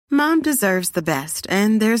Mom deserves the best,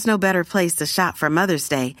 and there's no better place to shop for Mother's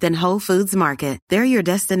Day than Whole Foods Market. They're your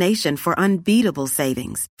destination for unbeatable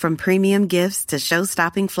savings, from premium gifts to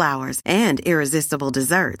show-stopping flowers and irresistible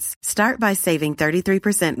desserts. Start by saving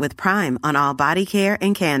 33% with Prime on all body care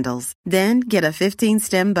and candles. Then get a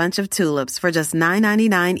 15-stem bunch of tulips for just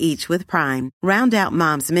 $9.99 each with Prime. Round out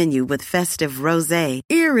Mom's menu with festive rosé,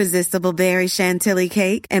 irresistible berry chantilly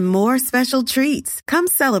cake, and more special treats. Come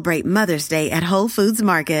celebrate Mother's Day at Whole Foods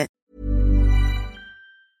Market.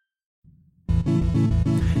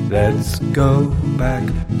 Let's go back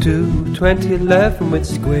to 2011 with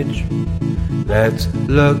Squidge. Let's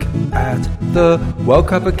look at the World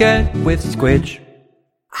Cup again with Squidge.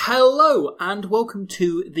 Hello and welcome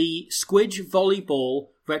to the Squidge Volleyball.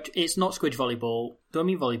 It's not Squidge Volleyball. Do I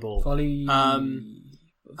mean volleyball?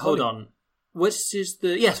 Hold on. Which is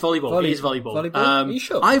the... Yes, volleyball. It is volleyball. Are you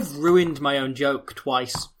sure? I've ruined my own joke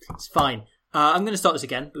twice. It's fine. I'm going to start this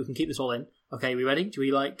again, but we can keep this all in. Okay, we ready? Do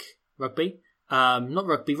we like rugby? Not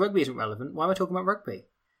rugby. Rugby isn't relevant. Why am I talking about rugby?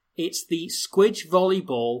 It's the Squidge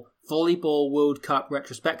Volleyball World Cup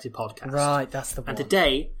Retrospective podcast. Right, that's the one. And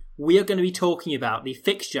today, we are going to be talking about the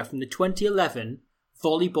fixture from the 2011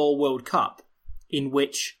 Volleyball World Cup, in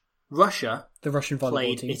which Russia the Russian volleyball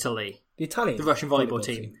played team. Italy. The Russian volleyball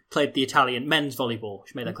team played the Italian men's volleyball.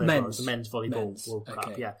 She made that clear for us. The men's volleyball World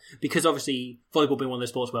Cup, yeah. Because obviously, volleyball being one of those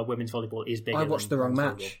sports where women's volleyball is bigger. I watched the wrong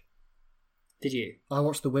match. Volleyball. Did you? I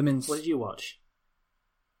watched the women's. What did you watch?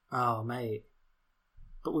 Oh, mate.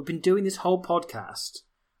 But we've been doing this whole podcast.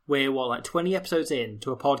 We're, 20 episodes in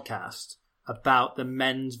to a podcast about the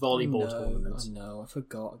men's volleyball tournament. I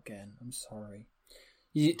forgot again. I'm sorry.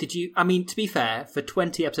 Did you? I mean, to be fair, for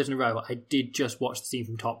 20 episodes in a row, I did just watch the scene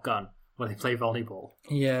from Top Gun where they play volleyball.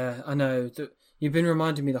 Yeah, I know. You've been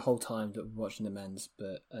reminding me the whole time that we're watching the men's,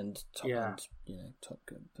 and Top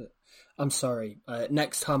Gun. But I'm sorry.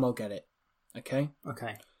 Next time I'll get it. Okay?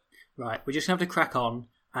 Okay. Right. We're just going to have to crack on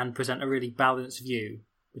and present a really balanced view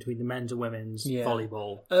between the men's and women's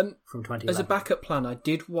volleyball from 2011. As a backup plan, I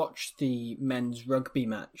did watch the men's rugby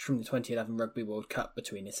match from the 2011 Rugby World Cup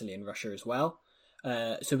between Italy and Russia as well.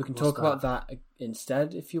 So we can talk about that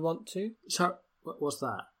instead if you want to. So, what's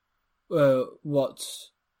that?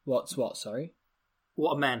 What's what? Sorry.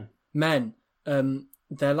 What are men? Men.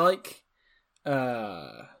 They're like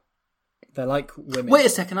women. Wait a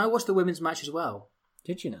second. I watched the women's match as well.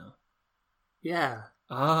 Did you know? Yeah.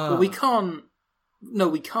 Ah. But we can't. No,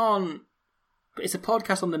 we can't. But it's a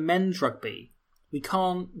podcast on the men's rugby. We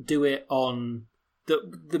can't do it on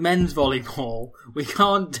the men's volleyball. We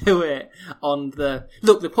can't do it on the...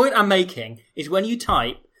 Look, the point I'm making is when you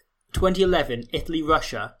type 2011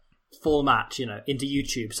 Italy-Russia full match, into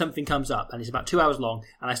YouTube, something comes up and it's about 2 hours long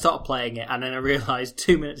and I started playing it and then I realised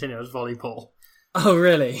 2 minutes in it was volleyball. Oh,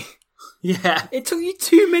 really? Yeah. It took you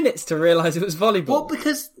 2 minutes to realise it was volleyball? Well,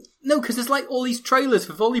 because there's all these trailers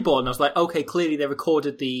for volleyball and I was like, okay, clearly they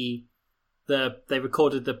recorded the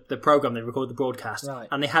program, they recorded the broadcast, right.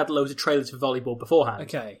 And they had loads of trailers for volleyball beforehand.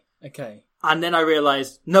 Okay. And then I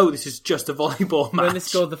realised, no, this is just a volleyball match. When they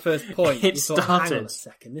scored the first point, it started. Thought, hang on a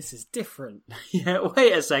second, this is different. Yeah,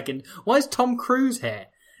 wait a second. Why is Tom Cruise here?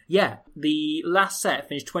 Yeah, the last set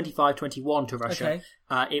finished 25-21 to Russia.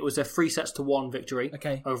 Okay. It was a 3-1 victory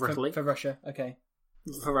over Italy. For Russia, okay.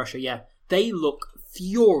 For Russia, yeah. They look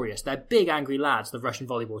furious. They're big, angry lads, the Russian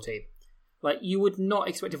volleyball team. You would not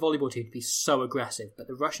expect a volleyball team to be so aggressive, but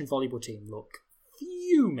the Russian volleyball team look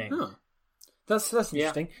fuming. Huh. That's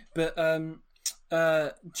interesting. Yeah. But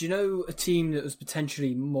do you know a team that was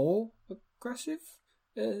potentially more aggressive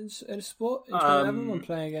in a sport in 2011 when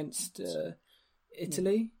playing against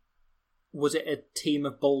Italy? Was it a team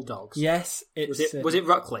of bulldogs? Yes. Was it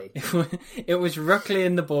Ruckley? It was Ruckley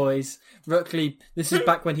and the boys. Ruckley, this is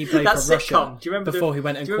back when he played for Russia. Do you remember before he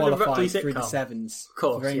went and qualified through the sevens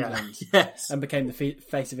for England. Yes. And became the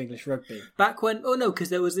face of English rugby. Back when... Oh, no, because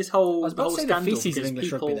there was this whole I was about to say scandal. The feces of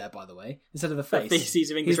English rugby there, by the way, instead of the face. The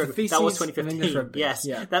feces of English rugby. That was 2015. Yes,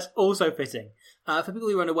 yeah. That's also fitting. For people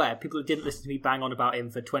who are unaware, people who didn't listen to me bang on about him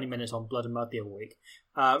for 20 minutes on Blood and Mud the other week,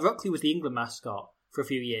 Ruckley was the England mascot for a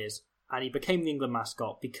few years. And he became the England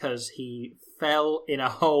mascot because he fell in a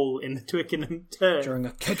hole in the Twickenham turf. During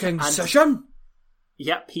a kicking session?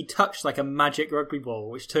 Yep, he touched a magic rugby ball,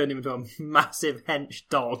 which turned him into a massive hench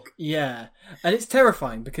dog. Yeah, and it's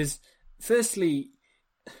terrifying because, firstly,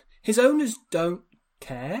 his owners don't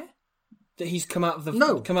care that he's come out of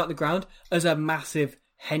the ground as a massive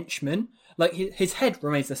henchman. His head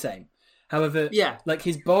remains the same. However,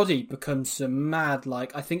 his body becomes some mad,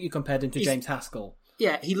 I think you compared him to James Haskell.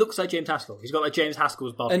 Yeah, he looks like James Haskell. He's got James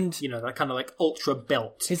Haskell's body, and that kind of ultra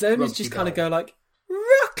built. His owners just kind of go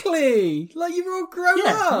exactly. Like you're all grown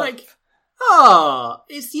up. Like,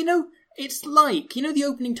 it's it's like the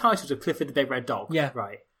opening titles of Clifford the Big Red Dog. Yeah,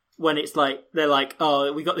 right. When it's like they're like,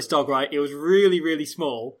 oh, we got this dog right. It was really, really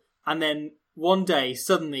small, and then one day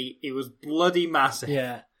suddenly it was bloody massive.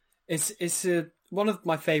 Yeah, it's one of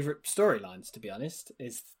my favourite storylines, to be honest.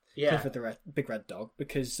 Is Clifford the Big Red Dog,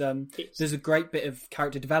 because there's a great bit of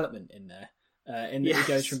character development in there. In that he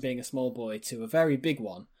goes from being a small boy to a very big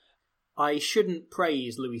one. I shouldn't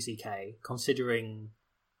praise Louis C.K. considering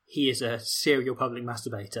he is a serial public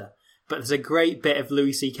masturbator, but there's a great bit of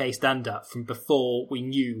Louis C.K. stand-up from before we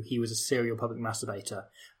knew he was a serial public masturbator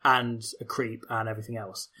and a creep and everything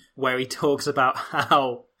else, where he talks about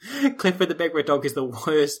how Clifford the Big Red Dog is the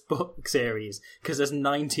worst book series because there's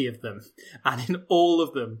 90 of them, and in all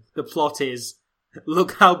of them the plot is,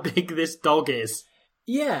 look how big this dog is.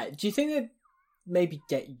 Yeah, do you think that maybe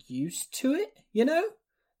get used to it,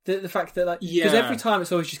 the fact that because every time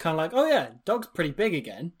it's always just kind of like, oh yeah, dog's pretty big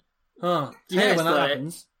again, when that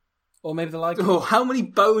happens, or maybe they're like, oh, how many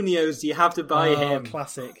bonios do you have to buy him?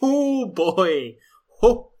 Classic. Oh boy,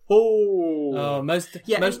 ho ho. Oh,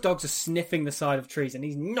 most dogs are sniffing the side of trees and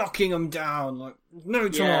he's knocking them down like no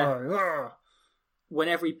tomorrow.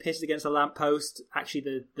 Whenever he pisses against a lamppost,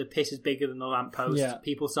 actually the piss is bigger than the lamppost. Yeah.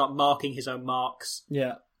 People start marking his own marks.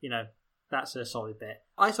 Yeah. That's a solid bit.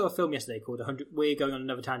 I saw a film yesterday called 100... We're going on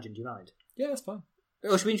another tangent, do you mind? Yeah, that's fine.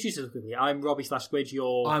 Oh, should we introduce us quickly? I'm Robbie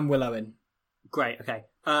 /Squidge, I'm Will Owen. Great, okay.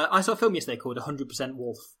 I saw a film yesterday called 100%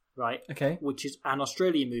 Wolf, right? Okay. Which is an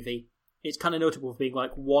Australian movie. It's kind of notable for being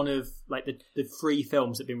like one of the 3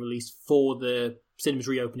 films that have been released for the cinemas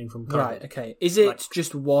reopening from COVID. Right, okay. Is it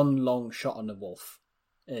just one long shot on a wolf?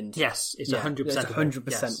 And yes, it's 100%. It's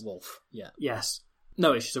 100% wolf. Yeah. Yes.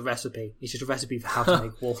 No, it's just a recipe. It's just a recipe for how to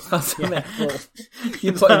make wolf. How to make wolf.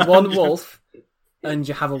 You put in one wolf, and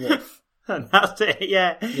you have a wolf. And that's it,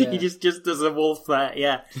 yeah. He just does a wolf there,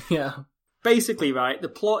 yeah. Yeah. Basically, right, the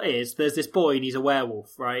plot is there's this boy and he's a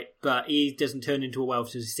werewolf, right? But he doesn't turn into a werewolf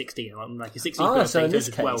until he's 16. Like his 16th birthday, so he turns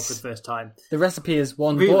into a werewolf for the first time. The recipe is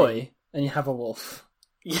one boy, and you have a wolf.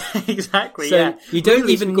 Yeah, exactly, so yeah. You don't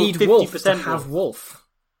even need wolf to have wolf.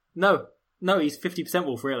 No, he's 50%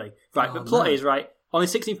 wolf, really. Right, the plot is, right, on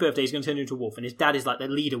his 16th birthday, he's going to turn into a wolf, and his dad is like the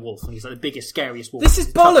leader wolf, and he's like the biggest, scariest wolf. This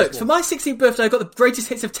is bollocks! For my 16th birthday, I got the greatest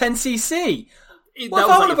hits of 10cc. What if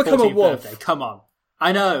I want to become a wolf? Birthday? Come on.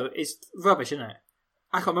 I know, it's rubbish, isn't it?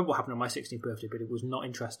 I can't remember what happened on my 16th birthday, but it was not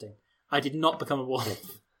interesting. I did not become a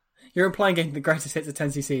wolf. You're implying getting the greatest hits of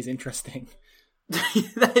 10cc is interesting.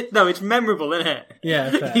 No, it's memorable, isn't it?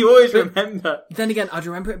 Yeah, fair. You always remember. Then again, I'd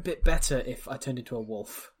remember it a bit better if I turned into a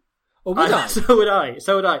wolf. Or would I? So would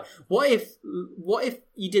I. What if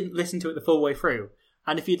you didn't listen to it the full way through?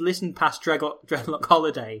 And if you'd listened past Dreadlock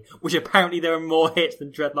Holiday, which apparently there are more hits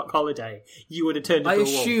than Dreadlock Holiday, you would have turned into a wolf.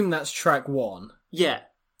 I assume that's track 1. Yeah.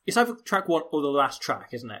 It's either track 1 or the last track,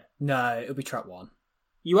 isn't it? No, it'll be track 1.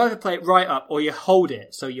 You either play it right up or you hold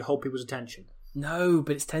it so you hold people's attention. No,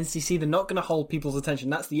 but it's 10cc. They're not going to hold people's attention.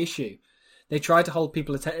 That's the issue. They try to hold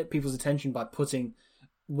people's attention by putting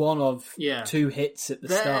one of 2 hits at the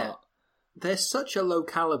start. They're such a low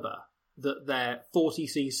caliber that they're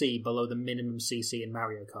 40cc below the minimum cc in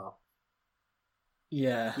Mario Kart.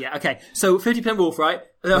 Yeah. Yeah, okay. So 50% wolf, right?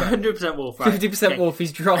 100% wolf, right? 50% wolf,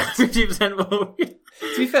 he's dropped. 50% wolf.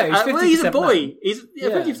 To be fair, he's 50% well, he's a boy. man. He's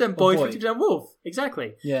 50% boy, 50% wolf.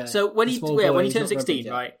 Exactly. Yeah. So when he turns 16,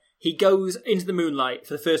 right, he goes into the moonlight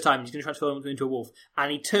for the first time. He's going to transform into a wolf.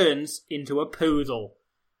 And he turns into a poodle.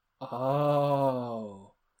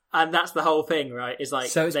 Oh. And that's the whole thing, right? It's like,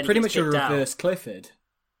 so it's pretty much a reverse Clifford.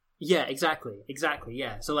 Yeah, exactly,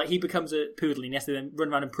 yeah. So like he becomes a poodle and he has to then run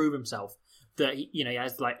around and prove himself that he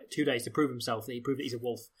has like 2 days to prove himself that he's a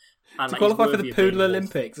wolf. And, to like, qualify for the Poodle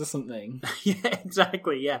Olympics or something. Yeah,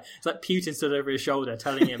 exactly, yeah. It's like Putin stood over his shoulder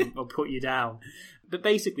telling him, I'll put you down. But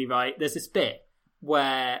basically, right, there's this bit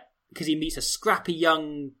where, because he meets a scrappy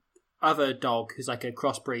young other dog who's like a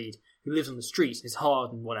crossbreed who lives on the streets and is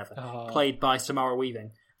hard and whatever, played by Samara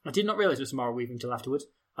Weaving. I did not realise it was Samara Weaving until afterwards,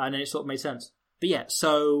 and then it sort of made sense. But yeah,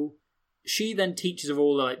 so she then teaches her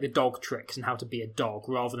all the dog tricks and how to be a dog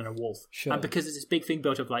rather than a wolf. Sure. And because there's this big thing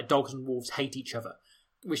built up like dogs and wolves hate each other,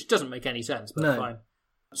 which doesn't make any sense, but fine.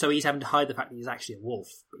 So he's having to hide the fact that he's actually a wolf,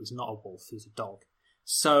 but he's not a wolf, he's a dog.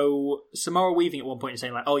 So Samara Weaving at one point is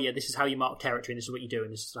saying like, oh yeah, this is how you mark territory and this is what you do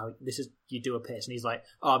and this is you do a piss. And he's like,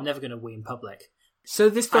 oh, I'm never going to wee in public. So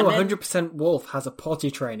this film, 100% Wolf, has a potty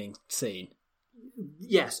training scene.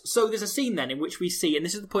 Yes. So there's a scene then in which we see, and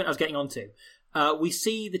this is the point I was getting onto, we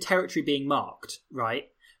see the territory being marked, right?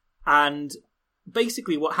 And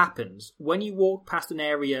basically what happens when you walk past an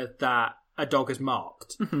area that a dog has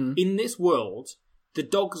marked, in this world, the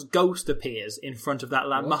dog's ghost appears in front of that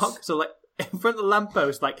landmark. What? So, like, in front of the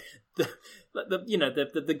lamppost, like,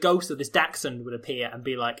 the ghost of this Dachshund would appear and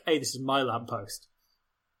be like, hey, this is my lamppost.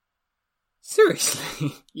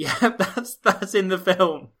 Seriously? Yeah, that's in the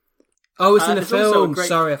film. Oh, it's in the film.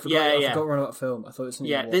 Sorry, I forgot. I forgot we're on about film. I thought it was in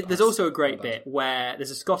the there's also a great bit where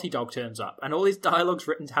there's a Scotty dog turns up, and all his dialogue's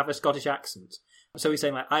written to have a Scottish accent. So he's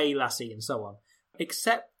saying like "aye lassie" and so on.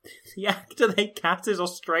 Except the actor they cast is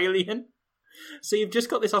Australian. So you've just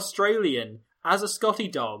got this Australian as a Scotty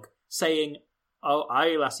dog saying, "Oh,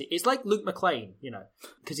 aye lassie." It's like Luke McLean,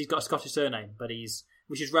 because he's got a Scottish surname,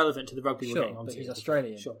 which is relevant to the rugby we're getting onto. But he's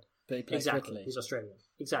Australian. Sure, but he plays exactly. Italy. He's Australian.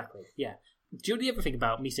 Exactly. Yeah. Do you ever think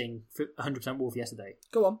about me seeing 100% Wolf yesterday?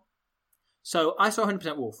 Go on. So I saw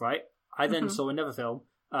 100% Wolf, right? I then saw another film,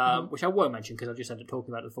 which I won't mention because I just ended up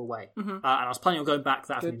talking about it the full way. And I was planning on going back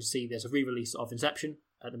that afternoon to see there's a re-release of Inception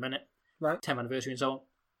at the minute. Right. 10th anniversary and so on.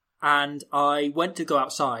 And I went to go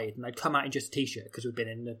outside and I'd come out in just a t-shirt because we'd been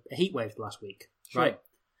in a heat wave the last week. Sure. Right.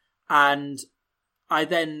 And I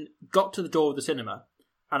then got to the door of the cinema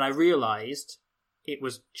and I realised it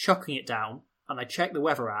was chucking it down, and I checked the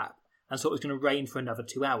weather app and thought it was going to rain for another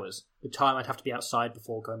 2 hours, the time I'd have to be outside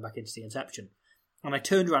before going back in to see Inception. And I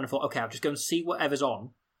turned around and thought, okay, I'll just go and see whatever's on,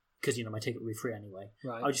 because, my ticket will be free anyway.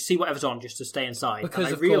 Right. I'll just see whatever's on just to stay inside. Because,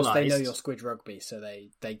 and of course, they know you're Squid Rugby, so they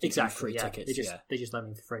give you free tickets. They just let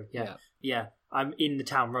me for free, yeah. I'm in the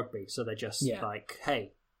town rugby, so they're just like,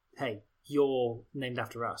 hey, you're named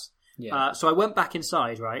after us. Yeah. So I went back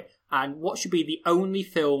inside, right, and what should be the only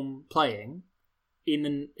film playing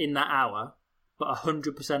in that hour but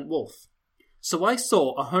 100% Wolf. So I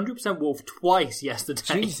saw 100% Wolf twice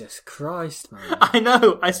yesterday. Jesus Christ, man. I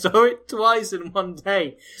know, I saw it twice in one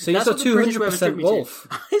day. So you saw 200% Wolf?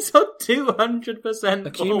 I saw 200% Wolf.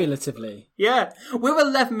 Accumulatively? Yeah. We're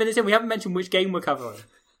 11 minutes in, we haven't mentioned which game we're covering.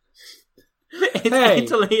 It's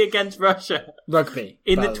Italy against Russia. Rugby.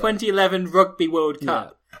 In the 2011 Rugby World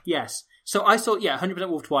Cup. Yeah. Yes. So I saw, 100%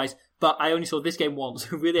 Wolf twice, but I only saw this game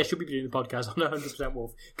once. Really, I should be doing the podcast on 100%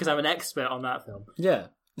 Wolf, because I'm an expert on that film. Yeah.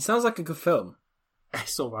 It sounds like a good film.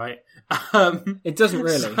 It's alright. It doesn't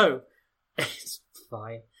really. So, it's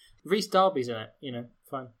fine. Rhys Darby's in it,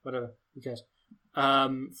 fine, whatever, who cares?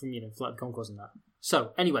 From, Flight of the Conchords and that.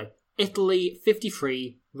 So, anyway, Italy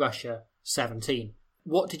 53, Russia 17.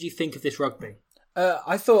 What did you think of this rugby?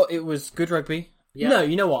 I thought it was good rugby. Yeah. No,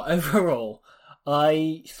 you know what? Overall,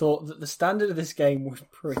 I thought that the standard of this game was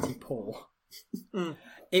pretty poor.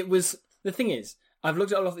 It was... The thing is, I've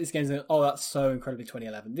looked at a lot of these games and that's so incredibly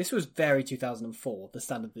 2011. This was very 2004, the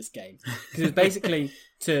standard of this game. Because it was basically,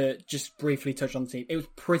 to just briefly touch on the team, it was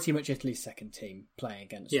pretty much Italy's second team playing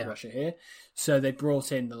against Russia here. So they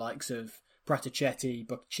brought in the likes of Praticetti,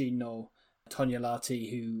 Bocchino,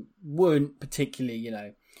 Tognolati, who weren't particularly,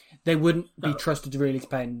 they wouldn't be trusted really to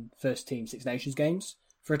play in first team Six Nations games,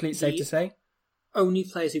 for Italy, it's safe to say. Only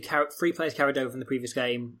players three players carried over from the previous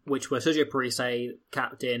game, which were Sergio Parise,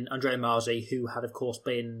 captain, Andrea Marzi, who had, of course,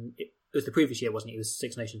 it was the previous year, wasn't it? He was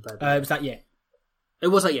Six Nations player. It was that year. It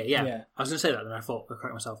was that year, yeah. I was going to say that, and I thought, I'll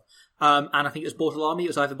correct myself. And I think it was Bortolami. It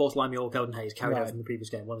was either Bortolami or Gelden Hayes carried over from the previous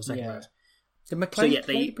game, one of the second players. Did McLean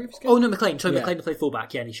play the previous game? Oh, no, McLean. So McLean played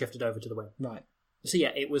fullback, and he shifted over to the wing. Right. So,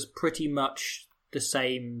 it was pretty much the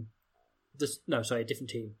same... a different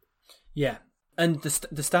team. Yeah. And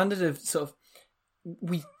the standard of sort of...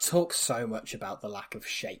 We talk so much about the lack of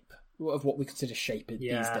shape, of what we consider shape these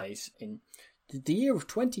days in the year of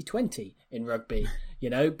 2020 in rugby,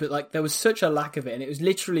 but there was such a lack of it, and it was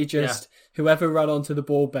literally just whoever ran onto the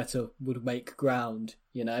ball better would make ground,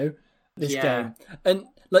 this game. And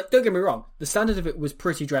don't get me wrong, the standard of it was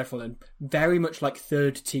pretty dreadful and very much like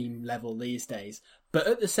third team level these days. But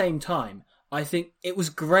at the same time, I think it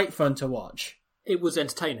was great fun to watch. It was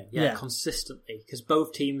entertaining, consistently, because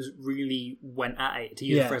both teams really went at it, to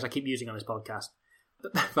use the phrase I keep using on this podcast.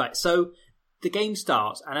 Right, so the game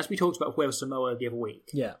starts, and as we talked about Wales Samoa the other week,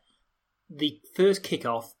 the first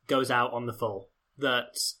kickoff goes out on the full.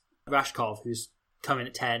 That Rashkov, who's coming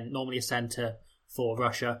at 10, normally a centre for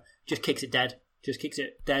Russia, just kicks it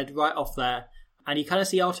dead right off there. And you kind of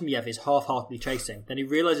see Artemiev is half-heartedly chasing. Then he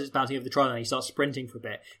realises it's bouncing over the try line and he starts sprinting for a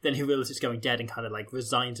bit. Then he realises it's going dead and kind of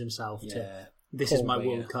resigns himself to... This is my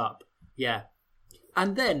World Cup. Yeah.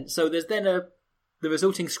 And then, so there's then the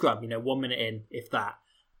resulting scrum, 1 minute in, if that.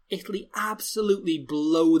 Italy absolutely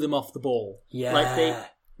blow them off the ball. Yeah.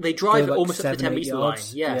 They drive it almost up the 10 metre line.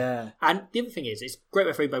 Yeah. And the other thing is, it's great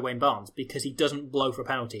referee by Wayne Barnes because he doesn't blow for a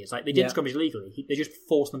penalty. It's like they didn't scrummage legally. They just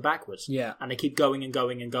force them backwards. Yeah. And they keep going and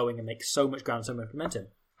going and going and make so much ground, so much momentum.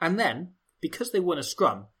 And then, because they won a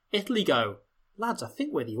scrum, Italy go, lads, I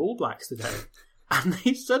think we're the All Blacks today. and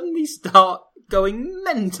they suddenly start going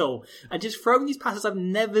mental and just throwing these passes I've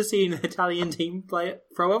never seen an Italian team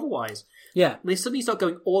throw otherwise. Yeah. They suddenly start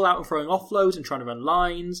going all out and throwing offloads and trying to run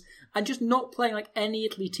lines and just not playing like any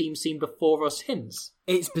Italy team seen before or since.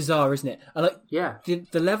 It's bizarre, isn't it? And yeah.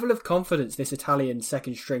 The level of confidence this Italian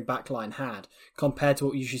second string backline had compared to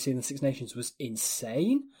what you usually see in the Six Nations was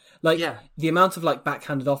insane. The amount of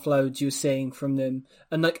backhanded offloads you were seeing from them,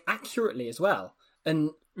 and accurately as well.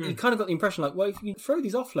 And you kind of got the impression well, if you throw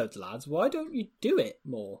these offloads, lads, why don't you do it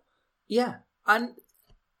more? Yeah, and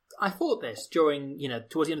I thought this during,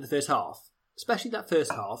 towards the end of the first half, especially that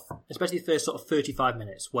first half, especially the first sort of 35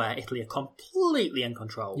 minutes where Italy are completely in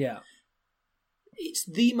control. Yeah. It's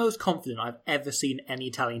the most confident I've ever seen any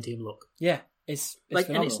Italian team look. Yeah, it's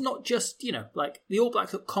phenomenal. And it's not just, the All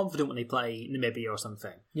Blacks look confident when they play Namibia or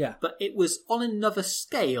something. Yeah. But it was on another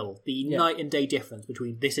scale, the night and day difference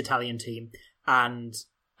between this Italian team and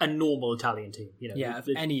a normal Italian team. Of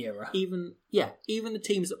any era. Even the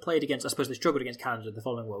teams that played against, I suppose they struggled against Canada the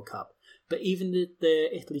following World Cup, but even the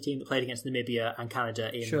Italy team that played against Namibia and Canada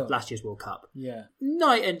in last year's World Cup. Yeah.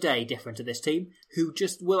 Night and day different to this team, who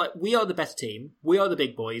just were we are the better team, we are the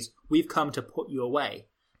big boys, we've come to put you away.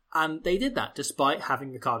 And they did that despite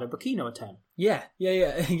having Ricardo Boquino at 10. Yeah,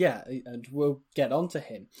 and we'll get on to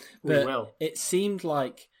him. But we will. It seemed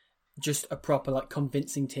like just a proper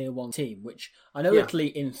convincing tier 1 team, which I know Italy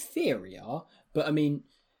in theory are, but I mean,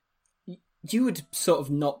 you would sort of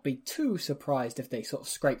not be too surprised if they sort of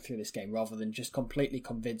scraped through this game rather than just completely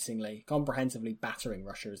convincingly, comprehensively battering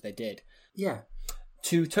Russia as they did. Yeah.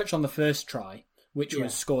 To touch on the first try, which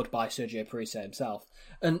was scored by Sergio Parisse himself,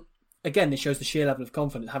 and again, this shows the sheer level of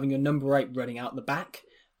confidence, having your number 8 running out the back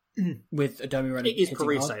with Adomi running. It is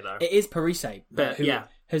Parisse, though. It is Parisse, who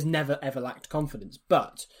has never, ever lacked confidence.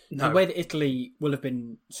 But the way that Italy will have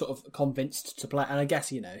been sort of convinced to play, and I guess,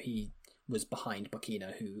 he was behind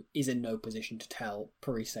Boquino, who is in no position to tell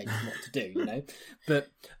Parisse what to do, But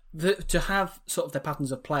to have sort of their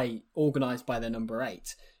patterns of play organised by their number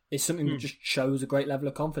 8 is something that just shows a great level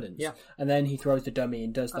of confidence. Yeah. And then he throws the dummy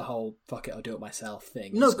and does the whole "fuck it, I'll do it myself"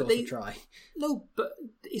 thing. No, and but scores the try. No, but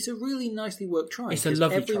it's a really nicely worked try. It's a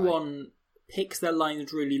lovely everyone picks their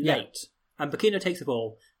lines really late, and Boquino takes the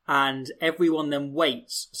ball, and everyone then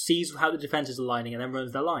waits, sees how the defenders are lining, and then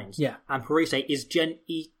runs their lines. Yeah. And Parisse is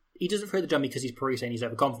he doesn't throw the dummy because he's Parisse and he's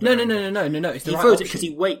overconfident. No. It's he throws it because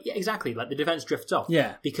he waits. Yeah, exactly. The defence drifts off.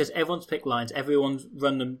 Yeah. Because everyone's picked lines, everyone's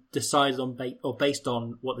run them decided on based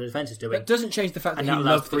on what the defence is doing. It doesn't change the fact that he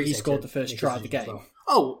loved that he scored the first try of the game. Well.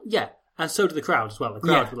 Oh, yeah. And so did the crowd as well. The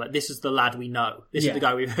crowd were like, this is the lad we know. This is the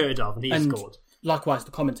guy we've heard of, and he scored. Likewise,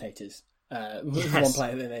 the commentators. One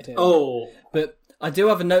player that they did. Oh. But I do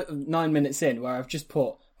have a note of 9 minutes in where I've just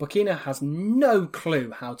put, Boquino has no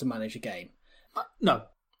clue how to manage a game. No.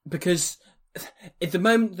 Because at the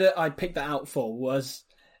moment that I picked that out for was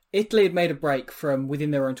Italy had made a break from within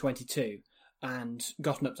their own 22 and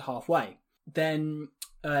gotten up to halfway. Then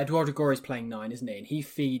Eduardo Gori is playing 9, isn't he? And he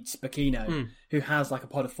feeds Boquino, who has a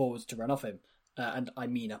pod of forwards to run off him. And I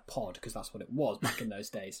mean a pod, because that's what it was back in those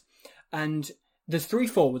days. And there's 3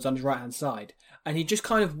 forwards on his right-hand side, and he just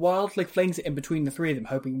kind of wildly flings it in between the 3 of them,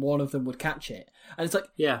 hoping one of them would catch it. And it's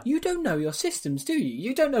you don't know your systems, do you?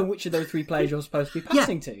 You don't know which of those 3 players you're supposed to be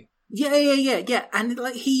passing to. Yeah. And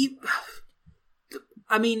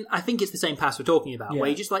I mean, I think it's the same pass we're talking about, where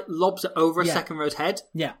he just lobs it over a second row's head.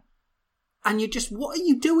 Yeah. And you're just, what are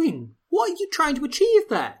you doing? What are you trying to achieve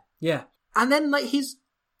there? Yeah. And then his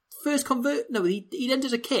first he then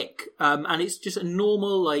does a kick, and it's just a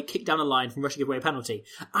normal kick down the line from Russia give away a penalty,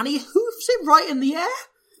 and he hoofs it right in the air,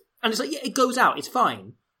 and it's it goes out, it's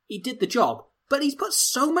fine, he did the job, but he's put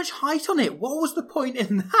so much height on it. What was the point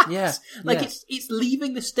in that? Yeah, it's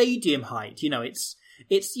leaving the stadium height.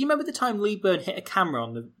 It's you remember the time Lee Byrne hit a camera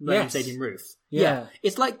on the Millennium Stadium roof? Yeah,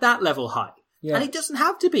 it's like that level high. Yeah. And it doesn't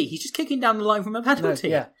have to be. He's just kicking down the line from a penalty.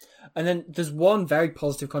 No, yeah. And then there's one very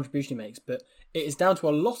positive contribution he makes, but it is down to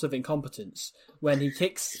a lot of incompetence when he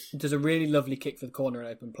does a really lovely kick for the corner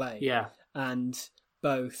in open play. Yeah. And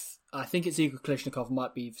both, I think it's Igor Klishnikov,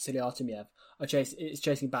 might be Vasily Artemiev, is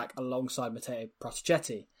chasing back alongside Matteo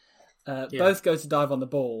Protocetti. Both go to dive on the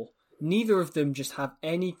ball. Neither of them just have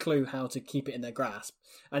any clue how to keep it in their grasp.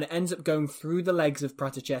 And it ends up going through the legs of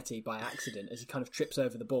Protocetti by accident as he kind of trips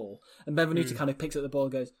over the ball. And Benvenuto kind of picks up the ball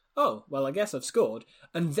and goes, oh, well, I guess I've scored.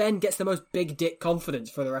 And then gets the most big dick confidence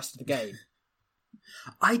for the rest of the game.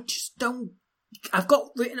 I just don't... I've got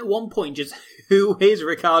written at one point just, who is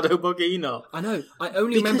Ricardo Boquino? I know. I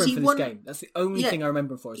only remember him for this game. That's the only thing I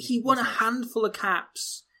remember him for. He won a handful of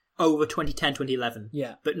caps over 2010, 2011.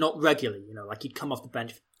 Yeah. But not regularly, he'd come off the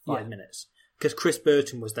bench for 5 minutes. because Chris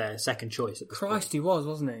Burton was their second choice at this point. He was,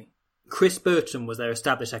 wasn't he? Chris Burton was their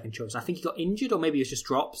established second choice. I think he got injured, or maybe it was just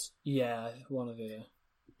drops. Yeah, one of the...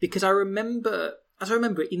 Because I remember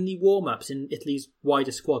in the warm-ups in Italy's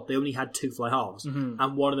wider squad, they only had 2 fly halves,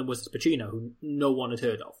 and one of them was Spacino, who no one had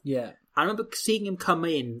heard of. Yeah. I remember seeing him come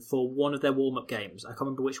in for one of their warm-up games, I can't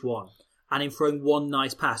remember which one, and him throwing one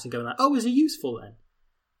nice pass and going like, oh, is he useful then?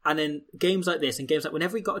 And then games like this, and games like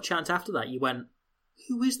whenever he got a chance after that, you went,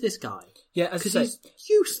 who is this guy? Yeah, as you say, he's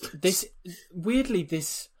useless. Weirdly,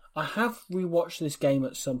 I have rewatched this game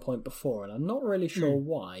at some point before, and I'm not really sure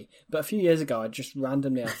why, but a few years ago I just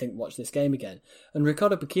randomly, I think, watched this game again, and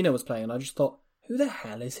Riccardo Pachino was playing, and I just thought, who the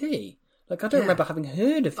hell is he? Like, I don't remember having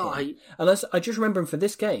heard of him. Unless I just remember him for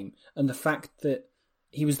this game, and the fact that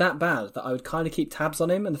he was that bad that I would kind of keep tabs on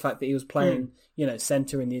him, and the fact that he was playing,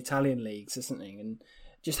 centre in the Italian leagues or something, and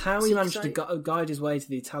just how he managed to guide his way to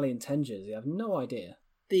the Italian 10 jersey, I have no idea.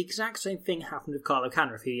 The exact same thing happened with Carlo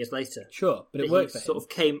Canna a few years later. Sure, but it worked for him. Sort of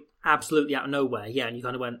came absolutely out of nowhere, and you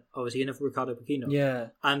kind of went, oh, is he enough for Riccardo Pachino? Yeah.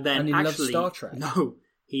 And then he actually... loves Star Trek. No,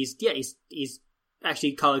 he's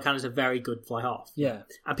actually, Carlo Canna's a very good fly-half. Yeah.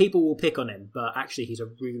 And people will pick on him, but actually he's a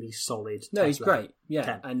really solid No, he's great,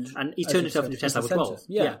 10. And he's turned himself into 10 level 12.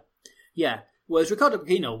 Yeah. Yeah. Whereas Riccardo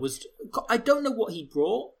Pachino was... I don't know what he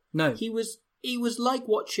brought. No. He was like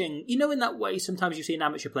watching, in that way, sometimes you see an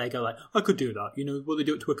amateur player go like, I could do that, what they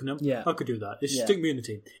do at Twickenham? Yeah. I could do that. Just stick me in the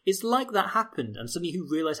team. It's like that happened, and suddenly he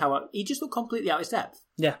realised he just looked completely out of his depth.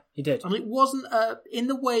 Yeah, he did. And it wasn't, in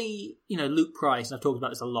the way, Luke Price, and I've talked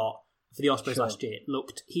about this a lot, for the Ospreys last year,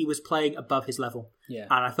 he was playing above his level. Yeah.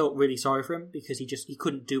 And I felt really sorry for him, because he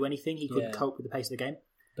couldn't do anything, he couldn't cope with the pace of the game.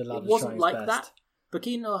 But it wasn't like that.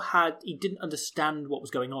 Pachino he didn't understand what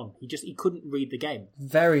was going on. He couldn't read the game.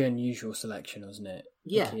 Very unusual selection, wasn't it?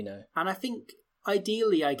 Yeah. Pachino. And I think,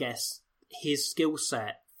 ideally, I guess, his skill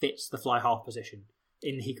set fits the fly half position,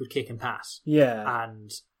 in he could kick and pass. Yeah.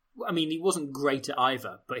 And, I mean, he wasn't great at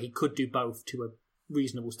either, but he could do both to a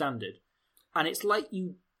reasonable standard. And it's like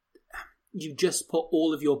you just put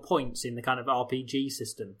all of your points in the kind of RPG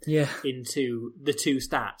system into the 2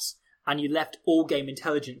 stats, and you left all game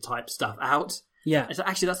intelligent type stuff out. Yeah. And so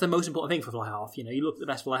actually that's the most important thing for fly half. You look at the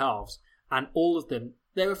best fly halves, and all of them,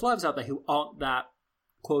 there are fly halves out there who aren't that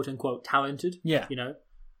quote unquote talented. Yeah.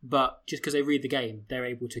 But just because they read the game, they're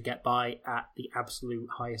able to get by at the absolute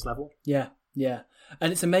highest level. Yeah, yeah.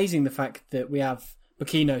 And it's amazing the fact that we have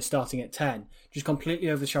Pachino starting at 10, just completely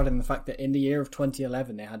overshadowing the fact that in the year of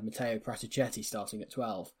 2011 they had Matteo Praticetti starting at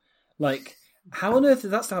 12. Like, how on earth did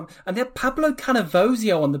that start? And they had Pablo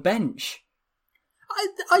Canavozio on the bench.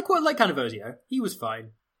 I quite like Canavozio. He was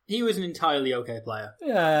fine. He was an entirely okay player.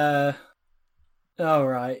 Yeah. All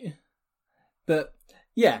right. But,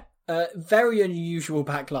 yeah, very unusual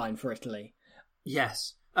back line for Italy.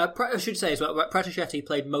 Yes. I should say as well, Praticetti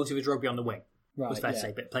played most of his rugby on the wing. Right, was fair to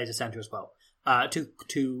say, but plays a centre as well.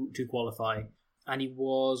 To qualify. And he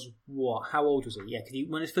was, how old was he? Yeah, because he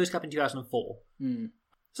won his first cap in 2004.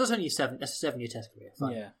 So that's only a 7-year test career.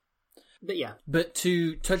 Fine. Yeah. But yeah. But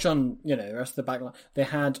to touch on, the rest of the back line, they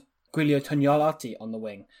had Giulio Tognolati on the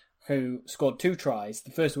wing, who scored 2 tries,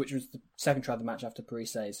 the first of which was the second try of the match after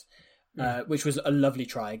Parise's, which was a lovely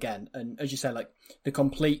try again. And as you say, like, the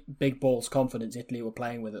complete big balls confidence Italy were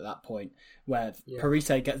playing with at that point, where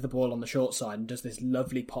Parise gets the ball on the short side and does this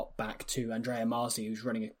lovely pop back to Andrea Marzi, who's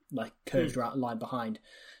running a curved line behind,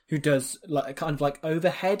 who does like a kind of like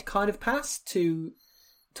overhead kind of pass to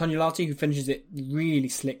Tognolati, who finishes it really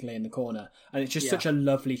slickly in the corner. And it's just such a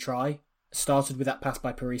lovely try. Started with that pass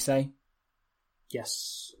by Parise.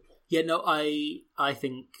 Yes. Yeah, no, I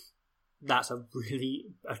think that's a really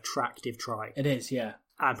attractive try. It is, yeah.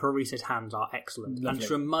 And Parise's hands are excellent. Lovely. And it's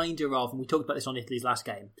a reminder of, and we talked about this on Italy's last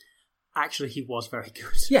game, actually he was very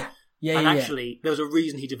good. Yeah. And actually, there was a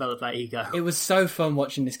reason he developed that ego. It was so fun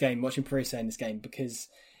watching Parise in this game, because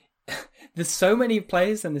there's so many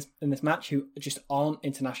players in this match who just aren't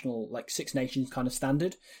international, like Six Nations kind of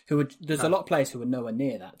standard. There's a lot of players who are nowhere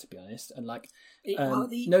near that, to be honest. And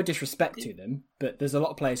no disrespect to them, but there's a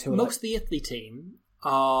lot of players who are most of the Italy team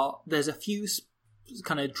there's a few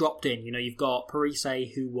kind of dropped in. You've got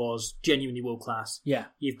Parise, who was genuinely world class. Yeah.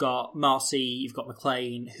 You've got Marcy, you've got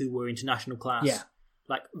McLean, who were international class. Yeah.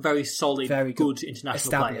 Like very solid, very good international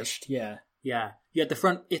established players. Yeah. Yeah. You had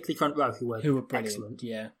the Italy front row who were brilliant. Excellent.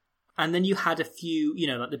 Yeah. And then you had a few,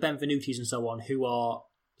 like the Benvenutis and so on, who are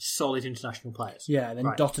solid international players. Yeah, and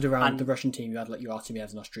then dotted around the Russian team, you had like your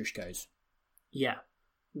Artemievs and Ostrushkos. Yeah.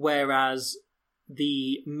 Whereas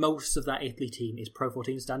most of that Italy team is Pro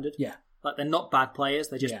 14 standard. Yeah. Like, they're not bad players.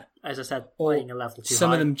 They're just, as I said, or playing a level too high.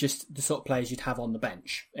 Some of them just the sort of players you'd have on the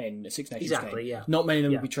bench in a Six Nations game. Yeah. Not many of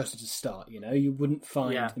them would be trusted to start, You wouldn't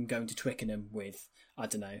find them going to Twickenham with, I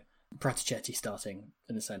don't know, Praticetti starting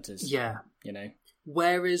in the centres. Yeah.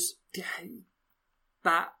 Whereas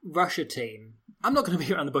that Russia team, I'm not going to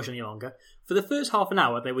beat around the bush any longer. For the first half an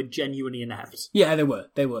hour, they were genuinely inept. Yeah, they were.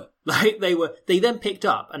 Like, they then picked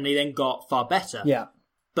up and they then got far better. Yeah.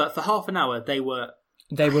 But for half an hour, they were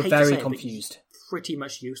very confused. Pretty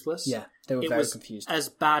much useless. Yeah, they were very confused. As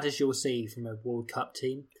bad as you'll see from a World Cup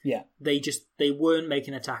team. Yeah. They weren't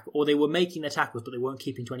making a tackle, or they were making the tackles, but they weren't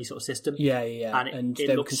keeping to any sort of system. Yeah. And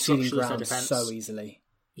they were conceding ground so easily.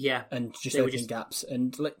 Yeah. And just opening gaps.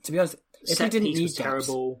 And to be honest, if we didn't need gaps,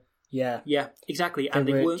 terrible. Yeah. Yeah, exactly. And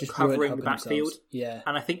they weren't covering the backfield. Themselves. Yeah.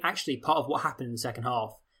 And I think actually part of what happened in the second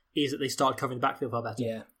half is that they started covering the backfield far better.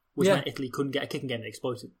 Yeah. Which meant Italy couldn't get a kicking game that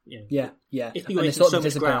exploited. Yeah. Italy and they sort of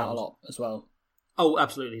discipline out a lot as well. Oh,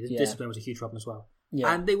 absolutely. The discipline was a huge problem as well.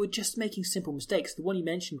 Yeah. And they were just making simple mistakes. The one you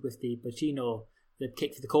mentioned with the Bocino, the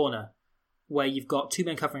kick for the corner, where you've got two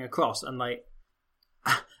men covering across, and like,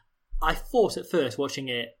 I thought at first watching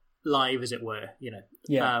it live, as it were,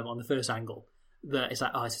 on the first angle, that it's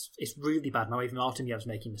like, it's really bad. Now even Artemyev's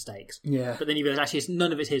making mistakes. Yeah. But then you realise actually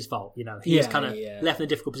none of it's his fault. He's kind of left in a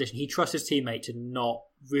difficult position. He trusts his teammate to not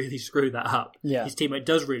really screw that up. Yeah. His teammate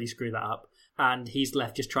does really screw that up. And he's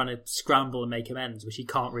left just trying to scramble and make amends, which he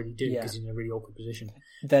can't really do because he's in a really awkward position.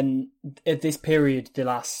 Then, at this period, the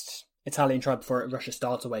last Italian try before Russia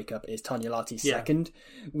start to wake up is Tognolati's second.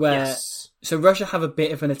 So Russia have a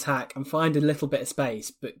bit of an attack and find a little bit of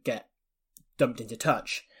space, but get dumped into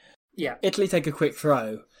touch. Yeah. Italy take a quick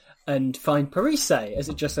throw and find Parise, as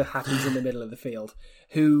it just so happens, in the middle of the field,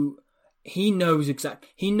 who... He knows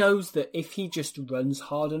that if he just runs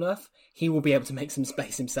hard enough, he will be able to make some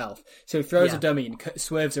space himself. So he throws a dummy and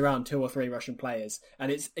swerves around 2 or 3 Russian players,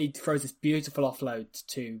 and he throws this beautiful offload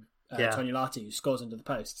to Tognolati, who scores under the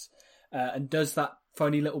posts, and does that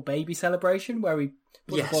funny little baby celebration where he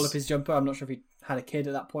puts the ball up his jumper. I'm not sure if he had a kid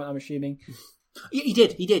at that point, I'm assuming. He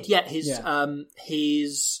did. Yeah,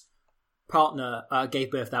 his partner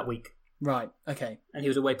gave birth that week. Right, okay. And he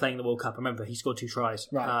was away playing the World Cup. Remember, he scored 2 tries.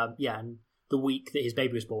 Right. And the week that his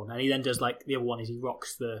baby was born. And he then does, like, the other one is he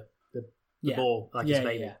rocks the ball like his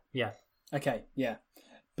baby. Yeah. Okay, yeah.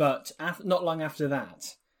 But not long after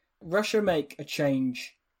that, Russia make a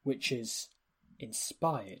change which is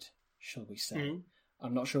inspired, shall we say. Mm-hmm.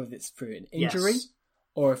 I'm not sure if it's through an injury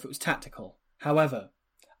or if it was tactical. However,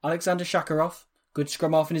 Alexander Shakarov, good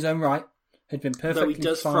scrum half in his own right, had been perfectly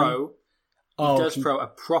fine. He does throw a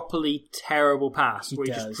properly terrible pass where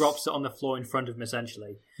he just drops it on the floor in front of him,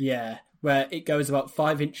 essentially. Yeah, where it goes about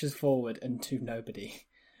 5 inches forward and to nobody.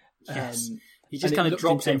 Yes. He just kind of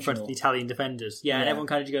drops it in front of the Italian defenders. Yeah, and everyone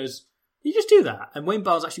kind of just goes, you just do that? And Wayne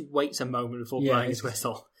Barnes actually waits a moment before blowing his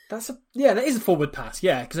whistle. That is a forward pass,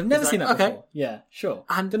 because I've never seen that before. Yeah, sure.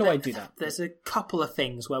 And don't know why he'd do that. There's a couple of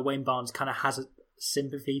things where Wayne Barnes kind of has a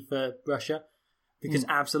sympathy for Russia. Because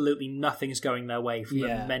absolutely nothing's going their way from a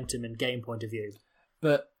momentum and game point of view.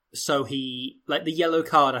 But so he, like the yellow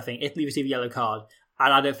card, I think, Italy received a yellow card,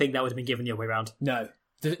 and I don't think that would have been given the other way around. No.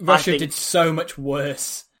 Russia did so much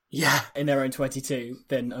worse in their own 22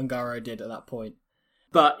 than Ungaro did at that point.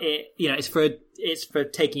 But it's for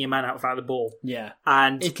taking a man out without the ball. Yeah.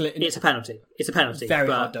 And it's a penalty. It's a penalty.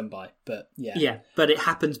 Very hard done by, but yeah. Yeah, but it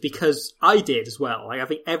happens because I did as well. Like, I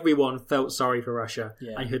think everyone felt sorry for Russia.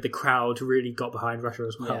 Yeah. And the crowd really got behind Russia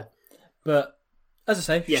as well. Yeah. But, as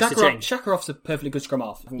I say, Shakarov's a perfectly good scrum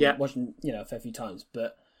half. I've watched him, a fair few times.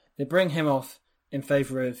 But they bring him off in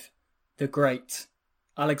favour of the great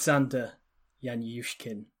Alexander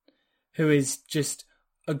Yanyushkin, who is just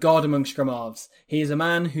a god among scrum halves. He is a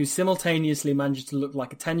man who simultaneously manages to look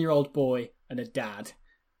like a 10-year-old boy and a dad.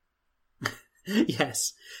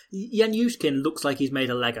 Yes. Yanyushkin looks like he's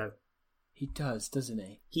made of Lego. He does, doesn't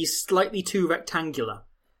he? He's slightly too rectangular.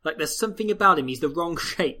 Like, there's something about him, he's the wrong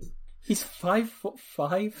shape. He's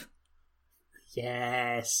 5'5".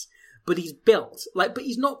 Yes. But he's built. But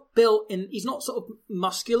he's not he's not sort of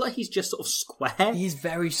muscular, he's just sort of square. He's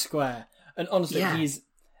very square. And honestly,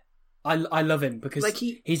 I love him because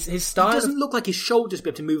his style... He doesn't look like his shoulders be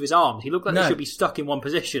able to move his arms. He looks like he should be stuck in one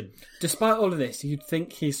position. Despite all of this, you'd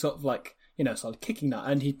think he's sort of like, sort of kicking that.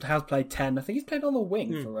 And he has played 10. I think he's played on the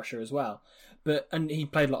wing for Russia as well. And he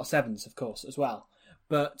played a lot of 7s, of course, as well.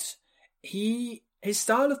 But his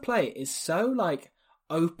style of play is so,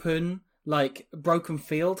 open, broken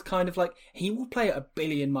field, kind of he will play at 1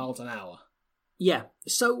 billion miles an hour. Yeah.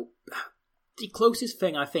 So, the closest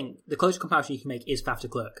thing, I think, the closest comparison you can make is Faf de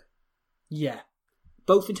Klerk. Yeah.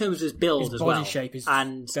 both in terms of his build as well. His body shape is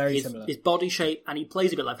very similar. His body shape, and he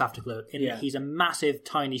plays a bit like Afterglow. He's a massive,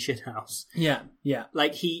 tiny shithouse. Yeah.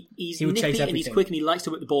 Like, he's he would nippy chase and he's quick and he likes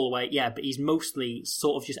to whip the ball away, but he's mostly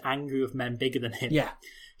sort of just angry with men bigger than him. Yeah.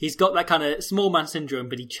 He's got that kind of small man syndrome,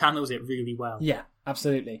 but he channels it really well. Yeah,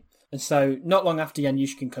 absolutely. And so, not long after Jan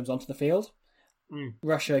Yushkin comes onto the field,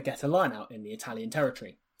 Russia get a line out in the Italian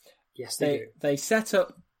territory. Yes, they do. They set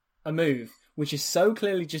up a move which is so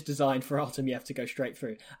clearly just designed for Artemiev to go straight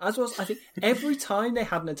through. As was, I think, every time they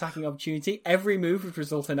had an attacking opportunity, every move would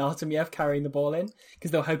result in Artemiev carrying the ball in,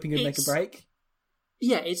 because they were hoping he'd make a break.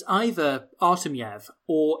 Yeah, it's either Artemiev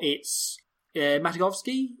or it's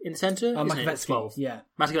Matigovsky in the centre. Makovetsky, 12. Yeah.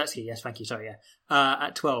 Makovetsky, yes, thank you, sorry, yeah.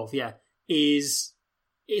 At 12, yeah. It's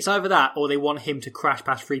either that or they want him to crash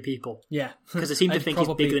past 3 people. Yeah. Because they seem to think he's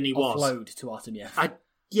bigger than he was. Offload to Artemiev.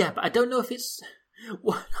 But I don't know if it's...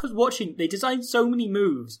 I was watching, they designed so many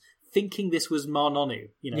moves thinking this was Marnonu,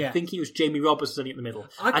 thinking it was Jamie Roberts standing in the middle.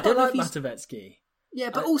 I don't like Matovetsky.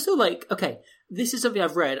 Yeah, but also, this is something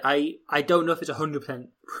I've read. I don't know if it's 100%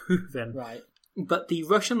 proven. Right. But the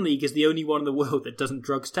Russian league is the only one in the world that doesn't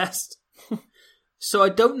drugs test. So I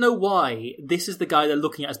don't know why this is the guy they're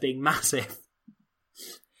looking at as being massive.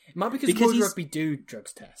 It might be because World Rugby do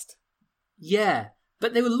drugs test. Yeah,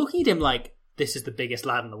 but they were looking at him like, this is the biggest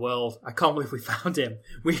lad in the world. I can't believe we found him.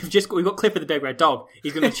 We've got Clifford the Big Red Dog.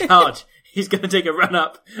 He's going to charge. He's going to take a run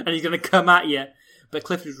up and he's going to come at you. But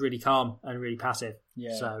Clifford was really calm and really passive.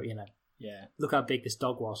 Yeah. So, yeah. Look how big this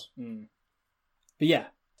dog was. Mm. But yeah,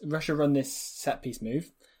 Russia run this set piece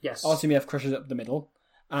move. Yes. Artemiev crushes up the middle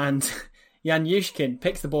and Jan Yushkin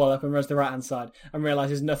picks the ball up and runs to the right hand side and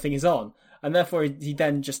realises nothing is on. And therefore he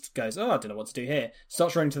then just goes, I don't know what to do here.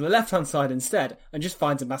 Starts running to the left-hand side instead and just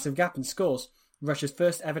finds a massive gap and scores. Russia's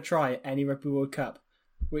first ever try at any Rugby World Cup,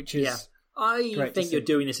 which is I think you're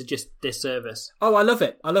doing this at just disservice. Oh, I love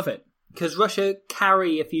it. Because Russia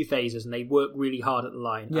carry a few phases and they work really hard at the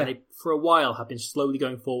line. Yeah. And they, for a while, have been slowly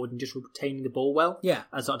going forward and just retaining the ball well. Yeah.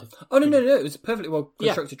 And starting to, no. It was a perfectly well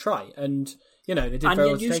constructed try. And, they did very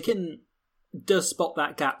well to take it. And does spot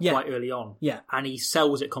that gap quite early on. Yeah. And he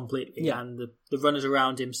sells it completely. Yeah. And the runners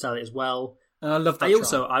around him sell it as well. And I love that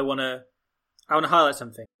I want to highlight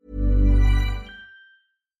something.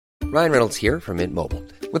 Ryan Reynolds here from Mint Mobile.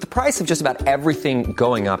 With the price of just about everything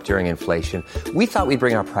going up during inflation, we thought we'd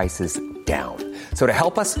bring our prices down. So to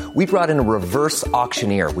help us, we brought in a reverse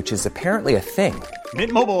auctioneer, which is apparently a thing.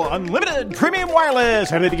 Mint Mobile Unlimited Premium Wireless.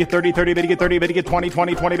 How to get 30, 30, bit to get 30, bit to get 20,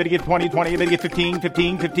 20, 20, bit to get 20, 20, bit to get 15,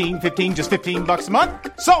 15, 15, 15, just $15 a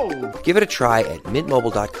month? Sold! Give it a try at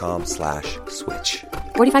mintmobile.com/switch.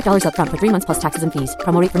 $45 up front for 3 months plus taxes and fees.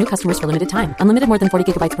 Promo rate for new customers for limited time. Unlimited more than 40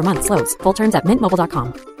 gigabytes per month. Slows full terms at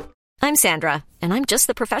mintmobile.com. I'm Sandra, and I'm just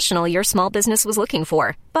the professional your small business was looking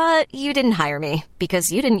for. But you didn't hire me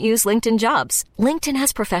because you didn't use LinkedIn Jobs. LinkedIn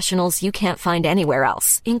has professionals you can't find anywhere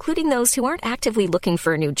else, including those who aren't actively looking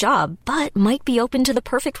for a new job, but might be open to the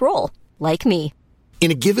perfect role, like me. In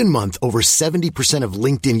a given month, over 70% of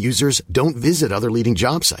LinkedIn users don't visit other leading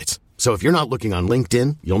job sites. So if you're not looking on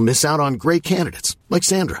LinkedIn, you'll miss out on great candidates, like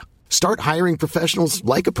Sandra. Start hiring professionals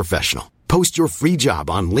like a professional. Post your free job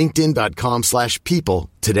on linkedin.com/people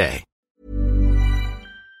today.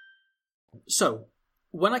 So,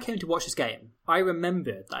 when I came to watch this game, I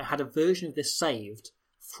remembered that I had a version of this saved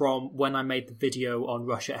from when I made the video on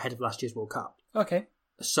Russia ahead of last year's World Cup. Okay.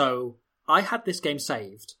 So, I had this game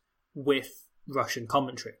saved with Russian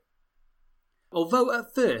commentary. Although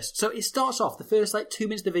at first, so it starts off, the first 2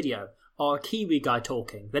 minutes of the video are a Kiwi guy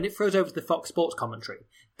talking, then it throws over to the Fox Sports commentary,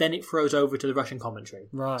 then it throws over to the Russian commentary.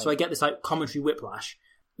 Right. So I get this commentary whiplash.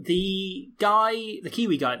 The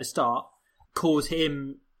Kiwi guy at the start, calls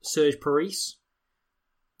him Serge Paris.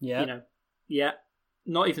 Yeah. Yeah.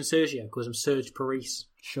 Not even Sergio, calls him Serge Paris.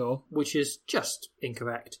 Sure. Which is just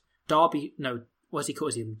incorrect. What's he called?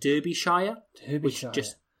 Is he Derbyshire? Derbyshire. Which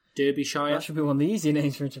just Derbyshire. That should be one of the easier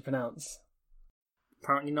names for him to pronounce.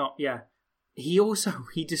 Apparently not, yeah.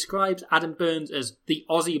 He describes Adam Burns as the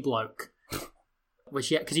Aussie bloke. Which,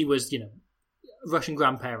 yeah, because he was, Russian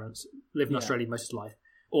grandparents, lived in Australia most of his life,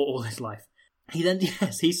 or all his life.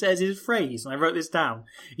 He says his phrase, and I wrote this down.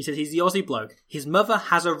 He says he's the Aussie bloke. His mother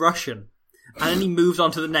has a Russian. And then he moves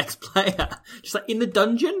on to the next player. Just in the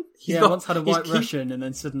dungeon. Once had a white Russian, and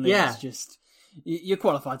then suddenly it's just... You're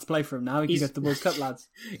qualified to play for him now. You can go to the World Cup, lads.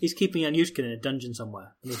 He's keeping Anushkin in a dungeon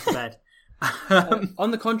somewhere, in his bed.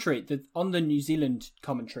 On the contrary, on the New Zealand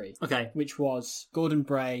commentary, which was Gordon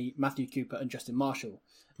Bray, Matthew Cooper, and Justin Marshall.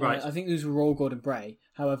 Right. I think those were all Gordon Bray.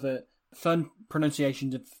 However, fun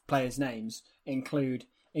pronunciations of players' names include,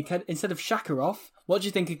 instead of Shakarov, what do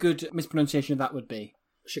you think a good mispronunciation of that would be?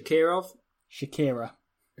 Shakirov? Shakira.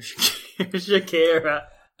 Shakira.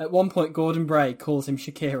 At one point, Gordon Bray calls him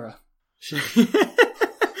Shakira.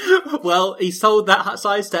 Well, he sold that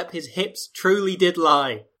sidestep. His hips truly did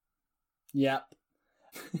lie. Yep.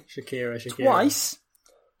 Shakira. Twice.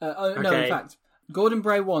 No, Okay. in fact, Gordon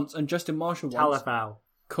Bray once and Justin Marshall once Talafau.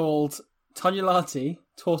 called Tognolati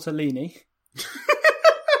Tortellini.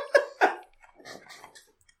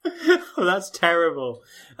 Oh, that's terrible.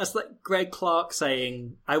 That's like Greg Clark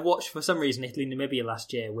saying, I watched for some reason Italy-Namibia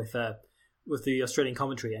last year with the Australian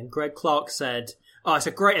commentary, and Greg Clark said, "Oh, it's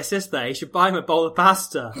a great assist there. You should buy him a bowl of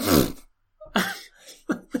pasta."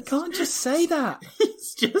 You can't just say that.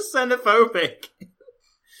 It's just xenophobic.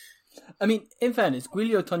 I mean, in fairness,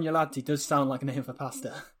 Giulio Tognolati does sound like a name for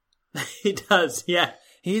pasta. He does, yeah.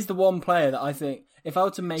 He's the one player that I think, if I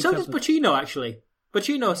were to make So up... does Pacino, actually.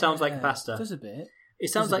 Pacino sounds like pasta. Does a bit. It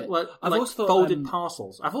sounds like I've also thought, folded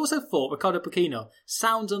parcels. I've also thought Ricardo Pacino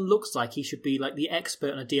sounds and looks like he should be like the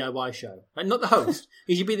expert on a DIY show. Like, not the host.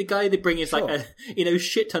 He should be the guy that brings like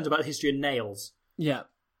shit tons about the history of nails. Yeah.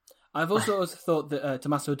 I've also thought that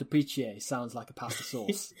Tommaso De Picie sounds like a pasta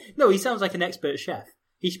sauce. No, he sounds like an expert chef.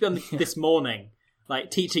 He should be on This Morning, like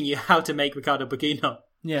teaching you how to make Ricardo Pacino.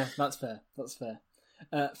 Yeah, that's fair.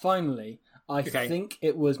 Finally, I think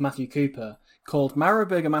it was Matthew Cooper called Mauro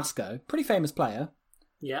Bergamasco, pretty famous player.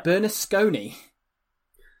 Yeah. Bernasconi.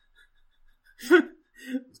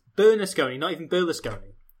 Bernasconi, not even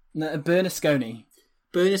Berlusconi. No, Bernasconi.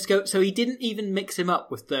 Bernasconi. So he didn't even mix him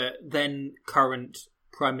up with the then current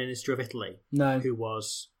Prime Minister of Italy. No. Who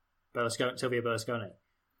was Silvio Berlusconi.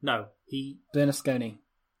 No, Bernasconi.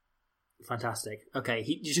 Fantastic. Okay,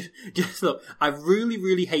 he just look. I really,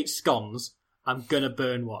 really hate scones. I'm gonna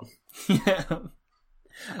burn one. Yeah.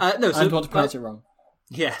 No, so I want to pronounce it wrong.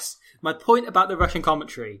 Yes, my point about the Russian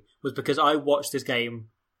commentary was because I watched this game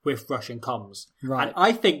with Russian comms, right? And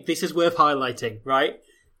I think this is worth highlighting. Right,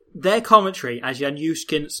 their commentary as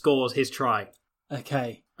Yanushkin scores his try.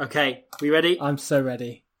 Okay. We ready? I'm so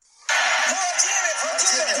ready.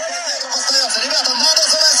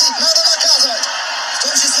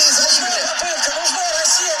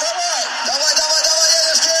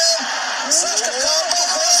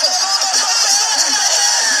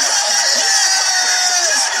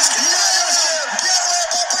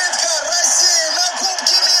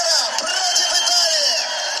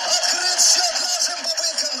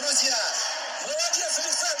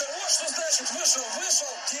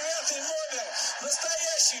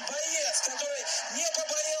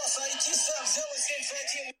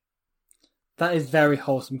 That is very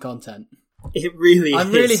wholesome content. It really is.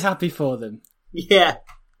 I'm really happy for them. Yeah,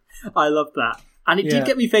 I love that. And it did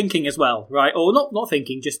get me thinking as well, right? Or not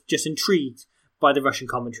thinking, just intrigued by the Russian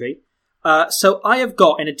commentary. So I have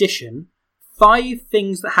got, in addition, 5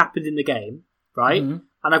 things that happened in the game, right? Mm-hmm.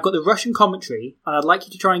 And I've got the Russian commentary, and I'd like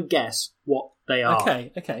you to try and guess what they are.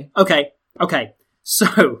 Okay.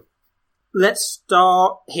 So, let's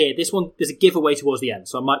start here. This one, there's a giveaway towards the end,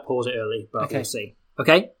 so I might pause it early, but we'll see.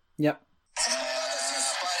 Okay? Yep.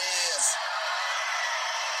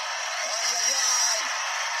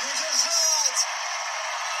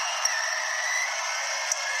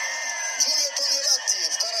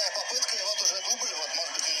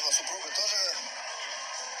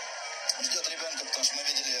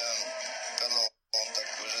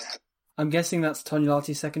 I'm guessing that's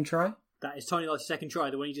Tognolati's second try? That is Tognolati's second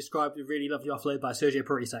try, the one you described a really lovely offload by Sergio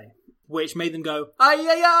Parise, which made them go, ay,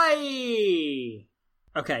 ay, ay!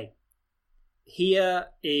 Okay, here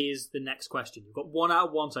is the next question. You've got 1 out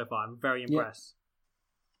of 1 so far. I'm very impressed.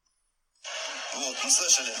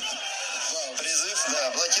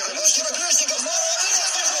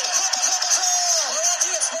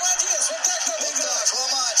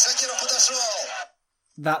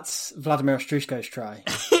 That's Vladimir Ostrushko's try.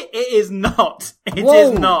 It is not. It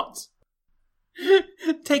is not.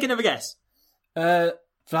 Take another guess.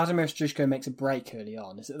 Vladimir Ostrushko makes a break early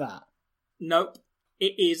on. Is it that? Nope.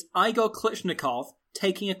 It is Igor Klichnikov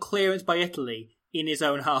taking a clearance by Italy in his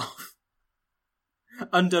own half.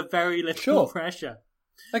 Under very little pressure.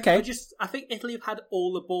 Okay. I think Italy have had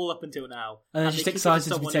all the ball up until now. And they're just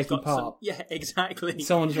excited to be taking part. Yeah, exactly.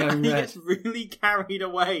 Someone's going he gets really carried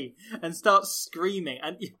away and starts screaming.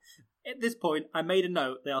 And at this point, I made a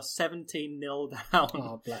note. They are 17-0 down.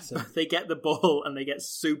 Oh, bless them. They get the ball and they get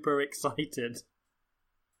super excited.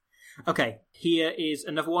 Okay, here is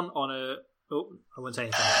another one on a... Oh, I won't say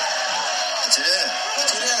anything.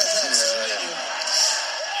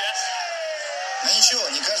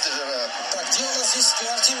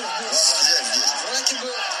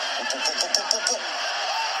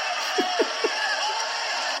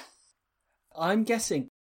 I'm guessing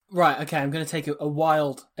Right, okay, I'm going to take a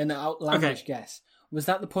wild and outlandish guess. Was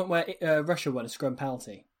that the point where Russia won a scrum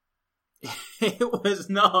penalty? It was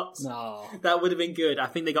not. No. That would have been good. I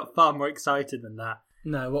think they got far more excited than that.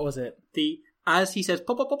 No, what was it? As he says,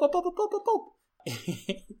 pop, pop, pop, pop, pop, pop, pop, pop.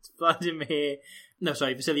 Vasily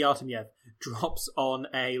Artemyev drops on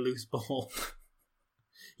a loose ball.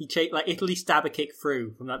 Italy stab a kick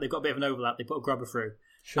through from that. They've got a bit of an overlap. They put a grubber through.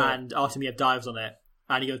 Sure. And Artemyev dives on it.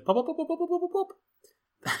 And he goes, pop, pop, pop, pop, pop, pop, pop, pop.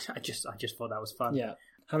 I just thought that was fun. Yeah.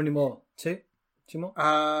 How many more? 2? 2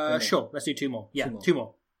 more? Sure. Let's do 2 more. Yeah, 2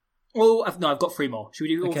 more. Oh, I've got 3 more. Should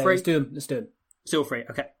we do all 3? Let's do them. Still 3,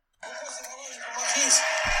 okay.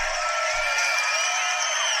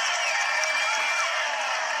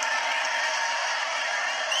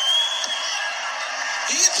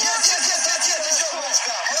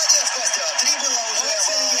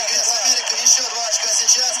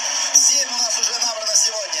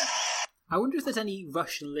 I wonder if there's any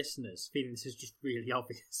Russian listeners feeling this is just really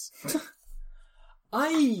obvious.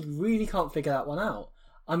 I really can't figure that one out.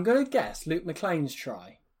 I'm going to guess Luke McLean's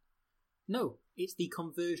try. No, it's the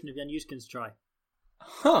conversion of Jan Juskins' try.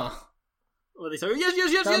 Huh. Well, they say,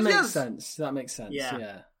 yes. That makes sense,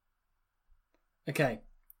 yeah. Okay.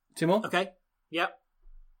 2 more? Okay, yep.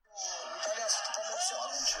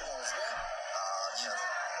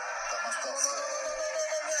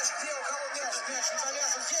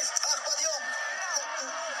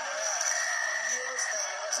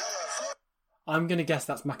 I'm going to guess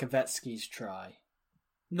that's Makovetsky's try.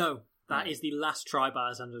 No, that is the last try by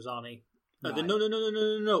Alessandro Zani. Right.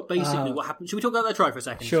 No. Basically, what happened... Should we talk about that try for a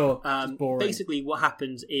second? Sure. It's boring. Basically, what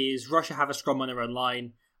happens is Russia have a scrum on their own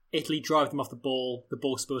line. Italy drive them off the ball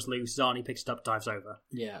spills loose. Zani picks it up, dives over.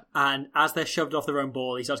 Yeah. And as they're shoved off their own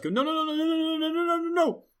ball, he starts going,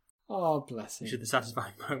 no. Oh, bless him. Which is the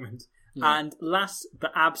satisfying moment. Yeah. And last,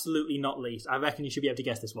 but absolutely not least, I reckon you should be able to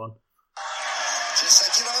guess this one.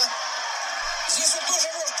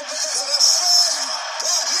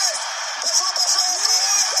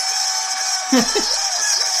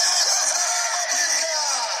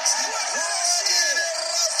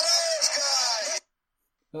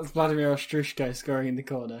 That's Vladimir Ostroushko scoring in the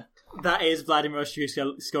corner. That is Vladimir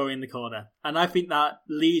Ostroushko scoring in the corner. And I think that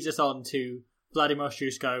leads us on to Vladimir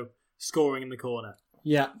Ostroushko scoring in the corner.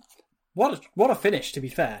 Yeah. What a finish, to be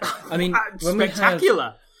fair. I mean,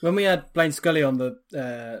 spectacular. When we had Blaine Scully on the,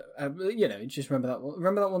 just remember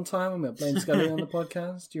that one time when we had Blaine Scully on the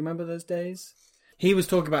podcast? Do you remember those days? He was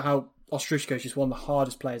talking about how Ostroushko is just one of the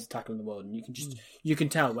hardest players to tackle in the world, and you can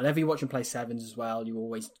tell whenever you watch him play sevens as well. You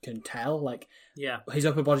always can tell, his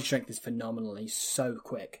upper body strength is phenomenal. He's so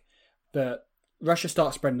quick, but Russia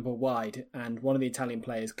starts spreading the ball wide, and one of the Italian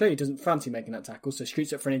players clearly doesn't fancy making that tackle, so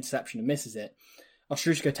shoots it for an interception and misses it.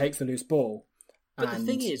 Ostroushko takes the loose ball. But the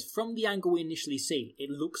thing is, from the angle we initially see, it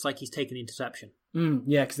looks like he's taken the interception.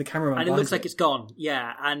 Yeah, because the cameraman... And it looks like it's gone,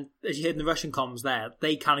 yeah. And as you heard in the Russian comms there,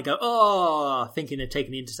 they kind of go, oh, thinking they've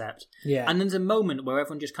taken the intercept. Yeah. And there's a moment where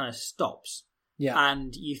everyone just kind of stops. Yeah.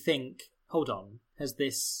 And you think, hold on, has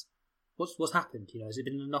this... What's happened? Has it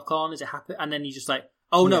been a knock-on? Has it happened? And then you're just like,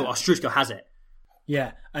 oh no, Ostroushko has it.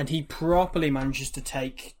 Yeah, and he properly manages to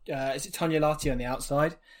take... is it Tognolati on the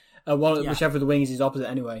outside? Whichever of the wings is opposite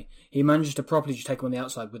anyway. He manages to properly just take him on the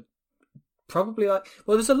outside with probably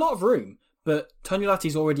there's a lot of room, but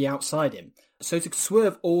Tognolati's already outside him. So to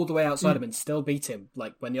swerve all the way outside him and still beat him,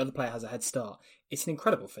 when the other player has a head start, it's an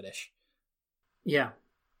incredible finish. Yeah.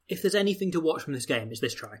 If there's anything to watch from this game, it's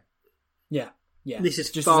this try. Yeah. This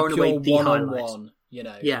is just far and away the highlight.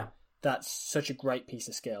 Yeah. That's such a great piece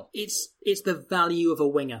of skill. It's the value of a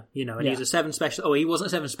winger, and he was a 7 specialist. Oh, he wasn't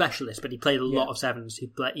a 7 specialist, but he played a lot of 7s.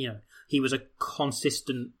 He was a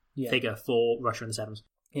consistent figure for Russia in the 7s.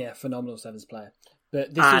 Yeah, phenomenal 7s player.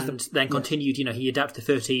 But then continued, he adapted to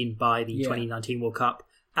 13 by the 2019 World Cup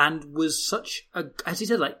and was such a, as he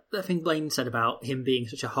said, I think Blaine said about him being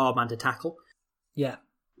such a hard man to tackle. Yeah.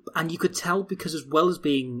 And you could tell because as well as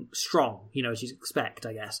being strong, as you'd expect,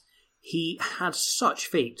 I guess, he had such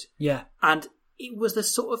feet. Yeah. And it was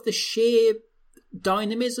the sheer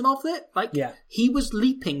dynamism of it. He was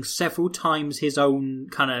leaping several times his own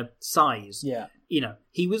kind of size. Yeah.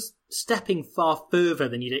 He was stepping far further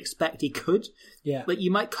than you'd expect he could. Yeah. You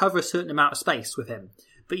might cover a certain amount of space with him,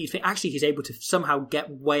 but you'd think actually he's able to somehow get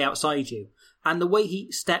way outside you. And the way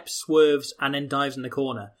he steps, swerves, and then dives in the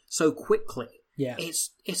corner so quickly. Yeah. It's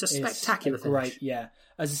a spectacular finish. Right, yeah.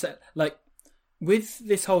 As I said, with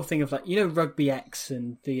this whole thing of Rugby X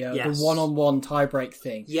and the one-on-one tie-break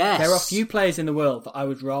thing, there are few players in the world that I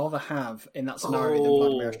would rather have in that scenario than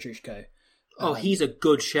Vladimir Ostroushko. He's a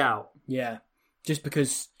good shout. Yeah, just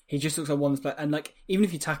because he just looks like one player, and even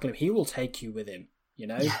if you tackle him, he will take you with him. You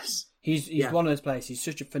know, yes, he's one of those players. He's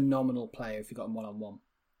such a phenomenal player if you got him 1-on-1.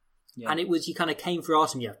 Yeah. And it was, you kind of came for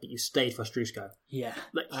Artemyev, but you stayed for Strusko. Yeah,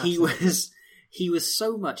 like, he was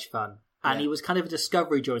so much fun. And he was kind of a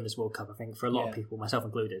discovery during this World Cup, I think, for a lot of people, myself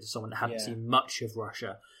included, someone that hadn't seen much of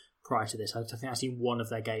Russia prior to this. I think I've seen one of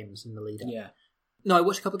their games in the lead-up. Yeah. No, I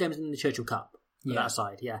watched a couple of games in the Churchill Cup. That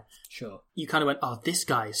side, Sure. You kind of went, oh, this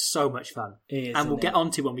guy is so much fun. And we'll get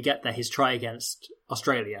onto, when we get there, his try against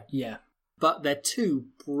Australia. Yeah. But they're two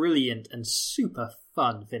brilliant and super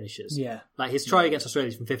fun finishes. Yeah. Like, his try against Australia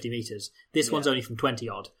is from 50 metres. This one's only from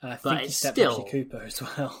 20-odd. And I think but he it's stepped still... Cooper as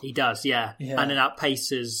well. He does, yeah. And then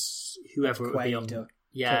outpaces whoever it would be on.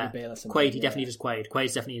 Quaid, he definitely does Quaid.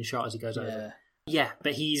 Quaid's definitely in shot as he goes over. Yeah,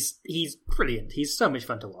 but he's brilliant. He's so much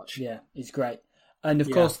fun to watch. Yeah, he's great. And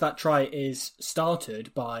of course, that try is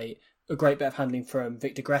started by a great bit of handling from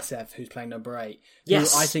Viktor Gresev, who's playing number 8.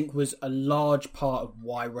 Yes. Who I think was a large part of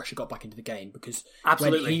why Russia got back into the game. Because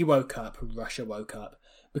when he woke up, Russia woke up.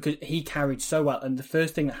 Because he carried so well. And the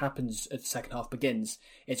first thing that happens as the second half begins,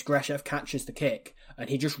 it's Gresev catches the kick and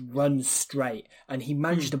he just runs straight. And he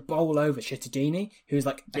managed to bowl over Cittadini, who's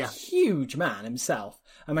like a huge man himself.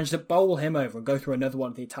 And managed to bowl him over and go through another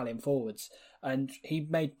one of the Italian forwards. And he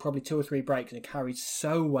made probably 2 or 3 breaks and carried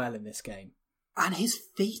so well in this game. And his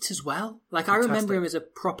feet as well. Like, fantastic. I remember him as a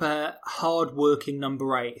proper hard-working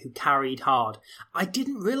number 8 who carried hard. I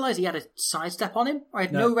didn't realise he had a sidestep on him. I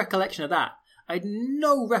had no recollection of that. I had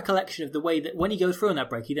no recollection of the way that when he goes through on that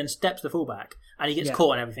break, he then steps the fullback and he gets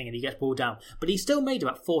caught and everything and he gets pulled down. But he still made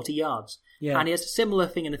about 40 yards. Yeah. And he has a similar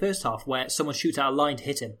thing in the first half where someone shoots out a line to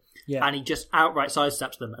hit him. Yeah. And he just outright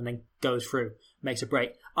sidesteps them and then goes through, makes a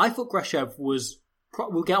break. I thought Gresev was,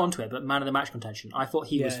 we'll get onto it, but man of the match contention. I thought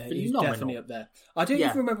he was phenomenal. He was definitely up there. I don't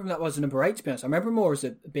even remember him that was a number 8, to be honest. I remember him more as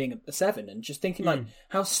being a 7 and just thinking like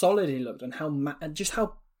how solid he looked and and just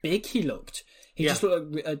how big he looked. He just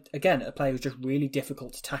looked like, again, a player who was just really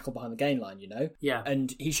difficult to tackle behind the gain line, you know? Yeah.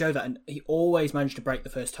 And he showed that, and he always managed to break the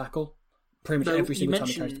first tackle pretty much every single time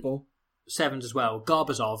he carried the ball. 7s as well.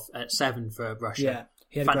 Garbazov at 7 for Russia. Yeah.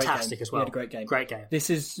 He had fantastic a great game. as well. He had a great game. Great game. There's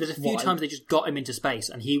a few times they just got him into space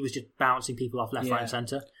and he was just bouncing people off left, right and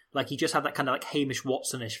centre. Like, he just had that kind of like Hamish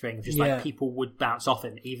Watson-ish thing of just like people would bounce off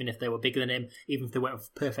him, even if they were bigger than him, even if they went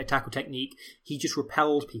with perfect tackle technique. He just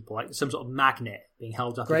repelled people like some sort of magnet being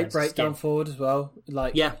held up. Great breakdown forward as well.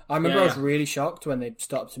 Like, I remember I was really shocked when they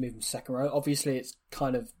started to move him second row. Obviously, it's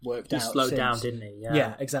kind of worked out. He slowed down, didn't he?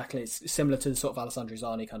 Yeah, exactly. It's similar to the sort of Alessandro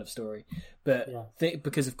Zani kind of story. But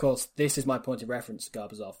because, of course, this is my point of reference,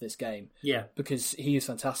 Garbazov, this game. Yeah. Because he is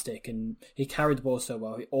fantastic and he carried the ball so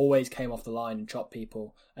well. He always came off the line and chopped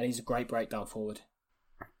people. And he's a great breakdown forward.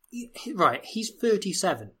 Right, he's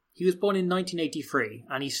 37. He was born in 1983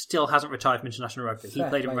 and he still hasn't retired from international rugby. He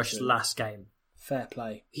played in Russia's last game. Fair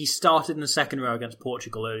play. He started in the second row against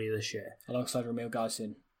Portugal earlier this year. Alongside Ramil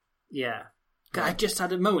Gaisin. Yeah. I just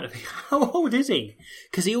had a moment of, how old is he?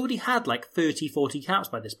 Because he already had like 30, 40 caps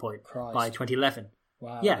by this point, by 2011.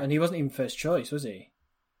 Wow. Yeah. And he wasn't even first choice, was he?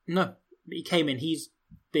 No. He came in, he's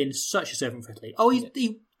been such a servant for Italy. Oh, that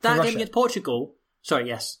game against Portugal... Sorry,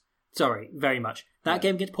 yes. Sorry, very much. That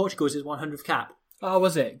game against Portugal was his 100th cap. Oh,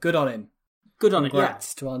 was it? Good on him. Good on it, yeah.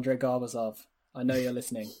 Congrats to Andrei Garbazov. I know you're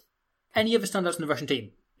listening. Any other standouts in the Russian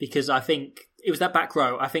team? Because I think it was that back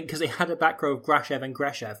row. I think because they had a back row of Grashev and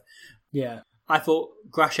Greshev. Yeah. I thought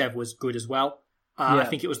Grashev was good as well. I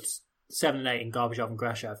think it was 7 and 8 in Garbazov and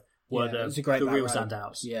Grashev were the real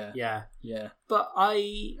standouts. Yeah. But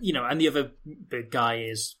and the other big guy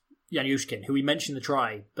is Yanushkin, who we mentioned the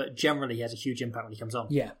try, but generally he has a huge impact when he comes on.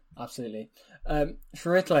 Yeah, absolutely.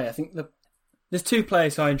 For Italy, I think there's 2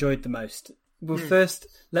 players I enjoyed the most. Well, first,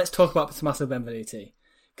 let's talk about Tommaso Benvenuti.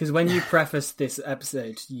 Because when you prefaced this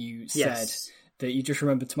episode, you said that you just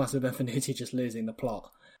remembered Tommaso Benvenuti just losing the plot.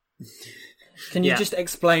 Can you just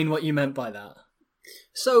explain what you meant by that?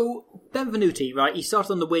 So, Benvenuti, right, he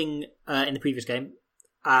started on the wing in the previous game,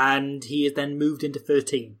 and he is then moved into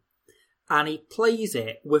 13. And he plays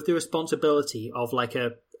it with the responsibility of like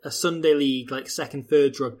a Sunday League, like second,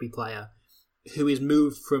 third rugby player who is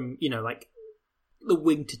moved from, like the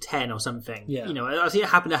wing to 10 or something. Yeah. I've seen it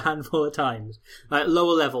happen a handful of times. Like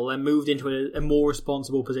lower level and moved into a more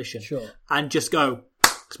responsible position. Sure. And just go,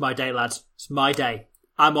 it's my day, lads. It's my day.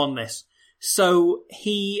 I'm on this. So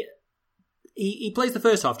he plays the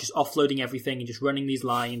first half just offloading everything and just running these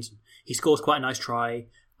lines. He scores quite a nice try.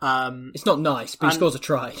 It's not nice, but he scores a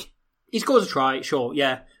try. He scores a try, sure,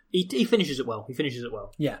 yeah. He finishes it well.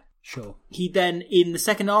 Yeah, sure. He then, in the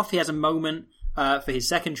second half, he has a moment for his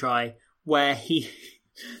second try where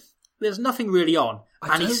there's nothing really on.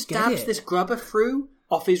 And he stabs this grubber through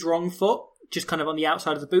off his wrong foot, just kind of on the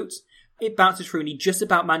outside of the boots. it bounces through and he just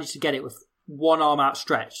about managed to get it with one arm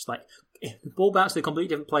outstretched. Like, the ball bounced to a completely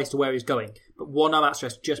different place to where he's going, but one arm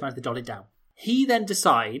outstretched just managed to dot it down. He then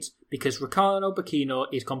decides, because Ricardo Bacchino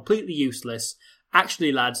is completely useless,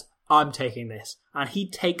 actually, lads, I'm taking this. And he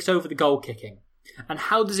takes over the goal kicking. And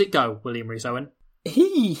how does it go, William Rees-Owen?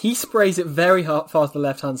 He sprays it very far to the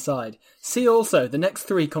left-hand side. See also the next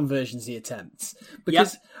 3 conversions he attempts.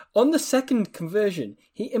 Because on the second conversion,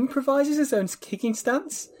 he improvises his own kicking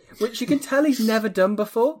stance, which you can tell he's never done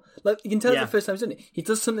before. Like, you can tell it's the first time he's done it. He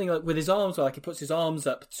does something like with his arms, where like he puts his arms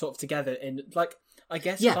up sort of together in, like, I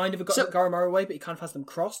guess kind of a Garamara way, but he kind of has them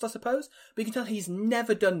crossed, I suppose. But you can tell he's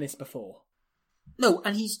never done this before. No,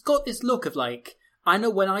 and he's got this look of like, I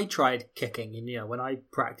know when I tried kicking, and when I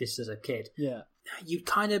practiced as a kid, you'd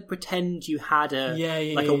kind of pretend you had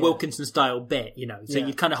a Wilkinson style bit, so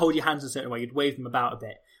you'd kind of hold your hands in a certain way, you'd wave them about a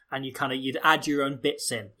bit, and you'd add your own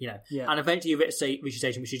bits in, and eventually you reach a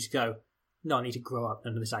station which you just go, no, I need to grow up,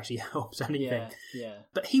 none of this actually helps anything.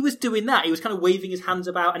 But he was doing that, he was kind of waving his hands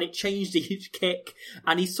about, and it changed each kick,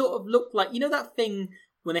 and he sort of looked like, that thing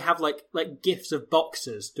when they have like gifs of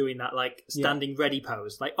boxers doing that like standing ready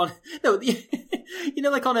pose, like on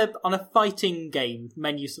like on a fighting game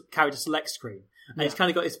menu character select screen, and he's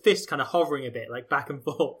kind of got his fist kind of hovering a bit like back and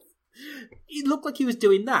forth. It looked like he was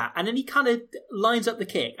doing that, and then he kind of lines up the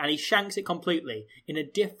kick and he shanks it completely in a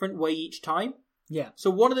different way each time. Yeah.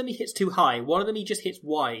 So one of them he hits too high, one of them he just hits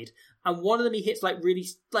wide, and one of them he hits like really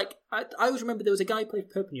like I always remember there was a guy who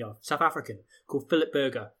played for Perpignan, South African, called Philip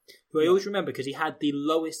Berger, who I always remember because he had the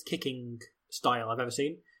lowest kicking style I've ever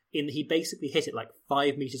seen. He basically hit it like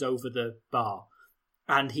 5 meters over the bar,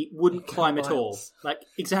 and he wouldn't climb at all. Like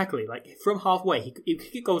exactly, like from halfway, he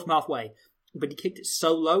kicked goals from halfway, but he kicked it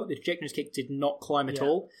so low the trajectory of his kick did not climb at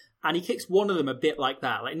all. And he kicks one of them a bit like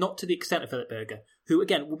that, like not to the extent of Philip Berger, who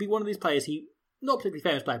again will be one of these players not a particularly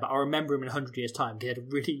famous player, but I'll remember him in 100 years' time because he had a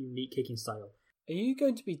really unique kicking style. Are you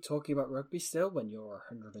going to be talking about rugby still when you're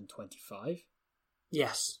 125?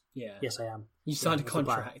 Yes. Yeah. Yes, I am. You signed a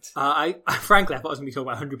contract. I frankly, I thought I was going to be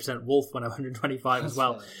talking about 100% Wolf when I'm 125 as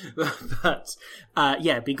well. But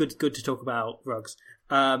it'd be good to talk about rugs.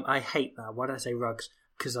 I hate that. Why did I say rugs?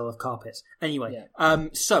 Because I love carpets. Anyway,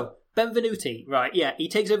 so Benvenuti, right? Yeah, he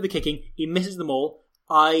takes over the kicking. He misses them all.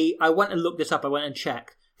 I went and looked this up. I went and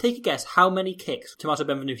checked. Take a guess how many kicks Tommaso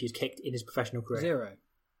Benvenuti has kicked in his professional career. 0.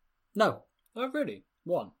 No. Oh, really?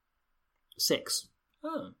 1. 6.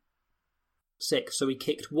 Oh. 6. So he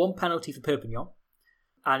kicked 1 penalty for Perpignan,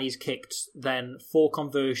 and he's kicked then 4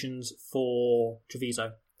 conversions for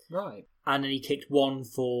Treviso. Right. And then he kicked 1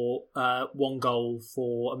 for 1 goal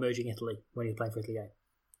for Emerging Italy when he was playing for Italy.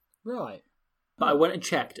 Right. But I went and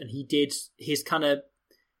checked, and he did his kind of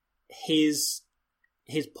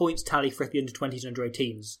his points tally for the under-20s and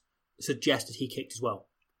under-18s suggested he kicked as well.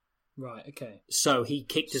 Right, okay. So he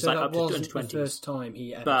kicked his up to under-20s. So that wasn't the first time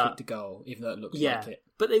he ever kicked a goal, even though it looked like it.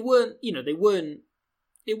 But they weren't,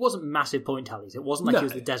 it wasn't massive point tallies. It wasn't like he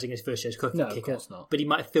was the designated first choice kicker. No, of course not. But he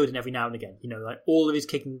might have filled in every now and again. Like all of his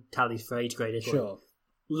kicking tallies for age grade Italy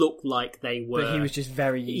looked like they were... But he was just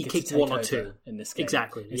very eager to take 1 or 2 in this game.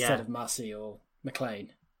 Exactly, instead of Massey or McLean.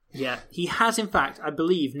 Yeah, he has, in fact, I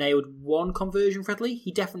believe, nailed 1 conversion for Italy.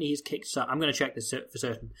 He definitely has kicked some. I'm going to check this for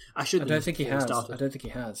certain. I don't think he has.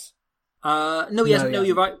 No, he hasn't. No,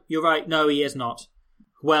 you're right. You're right. No, he has not.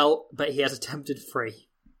 Well, but he has attempted 3.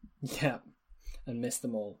 Yeah, and missed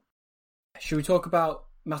them all. Should we talk about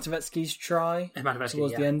Matevetsky's try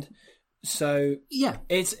towards the end? So,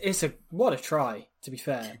 what a try, to be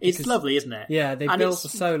fair. It's lovely, isn't it? Yeah, they built for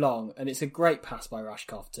so long, and it's a great pass by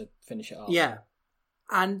Rashkov to finish it off. Yeah.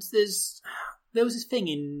 And there was this thing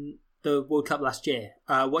in the World Cup last year,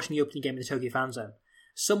 watching the opening game in the Tokyo Fan Zone.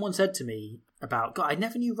 Someone said to me about, God, I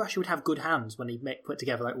never knew Russia would have good hands when they put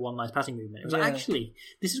together like one nice passing movement. It was like, actually,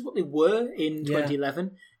 this is what they were in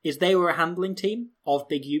 2011, is they were a handling team of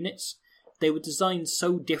big units. They were designed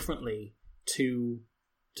so differently to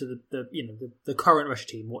the current Russia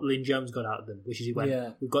team, what Lynn Jones got out of them, which is he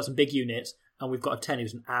went, we've got some big units, and we've got a 10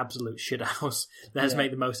 who's an absolute shithouse. Let's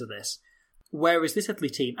make the most of this. Whereas this Italy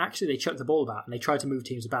team, actually they chucked the ball about and they tried to move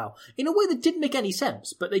teams about in a way that didn't make any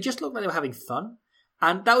sense, but they just looked like they were having fun.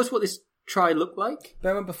 And that was what this try looked like. But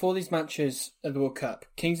I remember before these matches at the World Cup,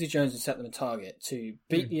 Kingsley Jones had set them a target to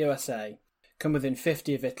beat the USA, come within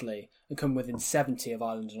 50 of Italy, and come within 70 of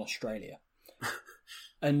Ireland and Australia.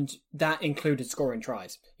 And that included scoring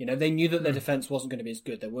tries. They knew that their defence wasn't going to be as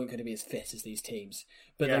good. They weren't going to be as fit as these teams.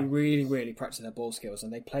 But they really, really practiced their ball skills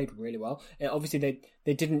and they played really well. Obviously,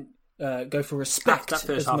 they didn't go for respect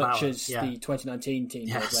as much as the 2019 team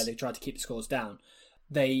did, where they tried to keep the scores down.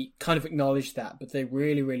 they kind of acknowledged that, but they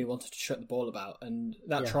really, really wanted to shut the ball about, and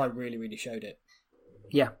that try really, really showed it.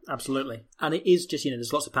 Yeah, absolutely. And it is just,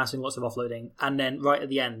 there's lots of passing, lots of offloading, and then right at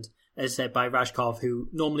the end, as said by Rajkov, who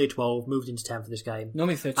normally a 12, moved into 10 for this game.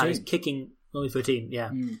 Normally 13. And his kicking, normally 13,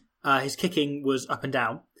 yeah. His kicking was up and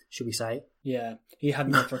down, should we say. Yeah, he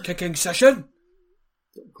hadn't gone for a kicking session.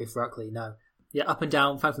 With Ruckley, no. Yeah, up and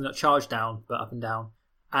down, thankfully not charged down, but up and down.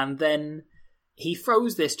 And then he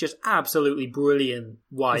throws this just absolutely brilliant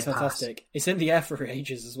wide pass. Fantastic. It's in the air for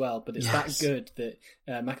ages as well, but it's that good that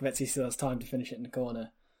Makovetsky still has time to finish it in the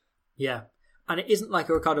corner. Yeah. And it isn't like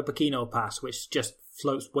a Ricardo Paquino pass, which just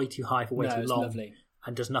floats way too high for way too long. Lovely.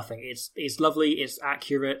 And does nothing. It's lovely, it's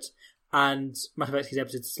accurate, and Makovetsky's able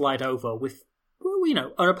to slide over with,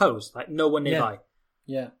 unopposed, like no one nearby.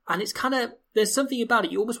 Yeah. And it's kind of, there's something about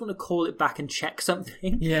it, you almost want to call it back and check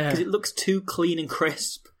something. Yeah. Because it looks too clean and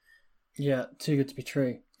crisp. Yeah, too good to be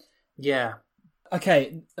true. Yeah.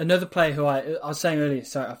 Okay, another player who I was saying earlier,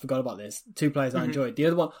 sorry, I forgot about this. Two players I enjoyed. The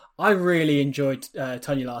other one, I really enjoyed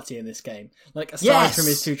Tony Lati in this game. Like, aside from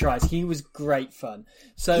his 2 tries, he was great fun.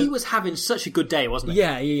 So he was having such a good day, wasn't he?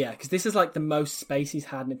 Yeah, because this is like the most space he's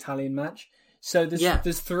had in an Italian match. So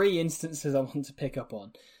there's 3 instances I want to pick up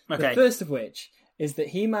on. Okay. The first of which is that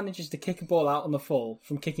he manages to kick a ball out on the full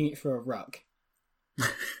from kicking it through a ruck.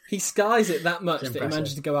 He skies it that much that he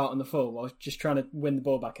manages to go out on the full while just trying to win the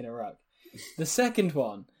ball back in a ruck. The second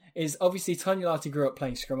one is obviously Tony Lati grew up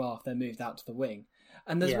playing scrum half, then moved out to the wing.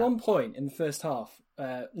 And there's one point in the first half,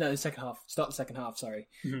 the second half, start the second half,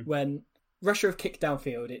 when Russia have kicked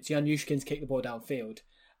downfield. It's Jan Yushkin's kicked the ball downfield.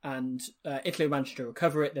 And Italy managed to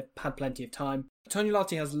recover it. They've had plenty of time. Tony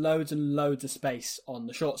Lati has loads and loads of space on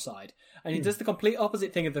the short side. And he does the complete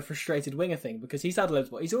opposite thing of the frustrated winger thing, because he's had loads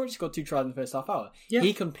of ball. He's already scored 2 tries in the first half hour. Yeah.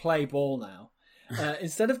 He can play ball now.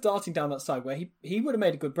 Instead of darting down that side where he would have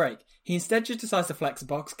made a good break, he instead just decides to flex a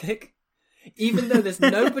box kick, even though there's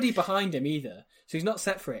nobody behind him either. So he's not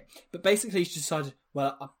set for it. But basically he's just decided,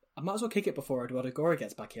 well, I might as well kick it before Eduardo Gora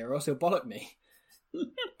gets back here, or else he'll bollock me.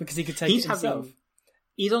 Because he could take it himself.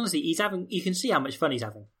 He's having, you can see how much fun he's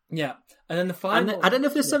having. Yeah. And then the final... I don't know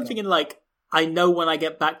if there's something in like, I know when I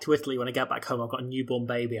get back to Italy, when I get back home, I've got a newborn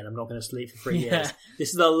baby and I'm not going to sleep for 3 years. This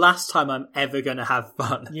is the last time I'm ever going to have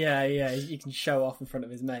fun. Yeah, you can show off in front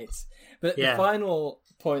of his mates. But the final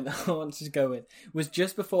point that I wanted to go with was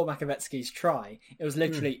just before Makovetsky's try. It was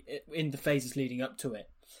literally in the phases leading up to it.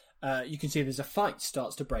 You can see there's a fight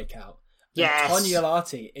starts to break out. Yes! Tony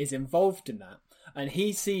Lati is involved in that. And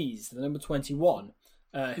he sees the number 21...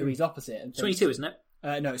 who he's opposite. And 22, isn't it?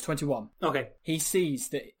 No, it's 21. Okay. He sees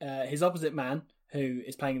that his opposite man, who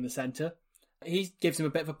is playing in the centre, he gives him a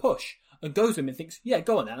bit of a push and goes to him and thinks, yeah,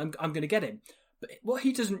 go on then, I'm going to get him. But what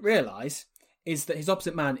he doesn't realise is that his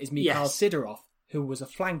opposite man is Mikhail Sidorov, who was a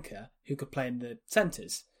flanker who could play in the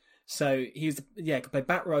centres. So he was, could play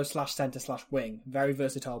back row /centre /wing, very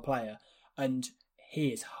versatile player. And he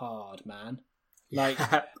is hard, man. Like,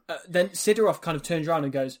 then Sidorov kind of turns around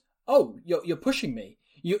and goes, oh, you're pushing me.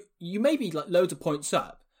 You may be like loads of points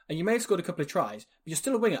up, and you may have scored a couple of tries, but you're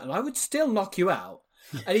still a winger, and I would still knock you out.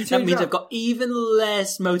 And he that means I've got even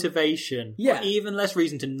less motivation, or even less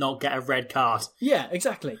reason to not get a red card. Yeah,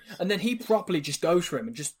 exactly. And then he properly just goes for him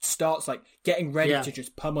and just starts like getting ready to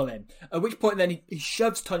just pummel him. At which point then he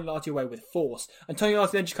shoves Tony Lati away with force, and Tony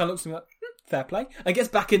Lati then just kind of looks at him like, fair play, and gets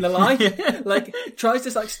back in the line. Like tries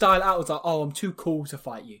to like style out. It's like, oh, I'm too cool to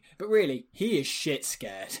fight you, but really he is shit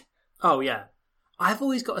scared. Oh yeah. I've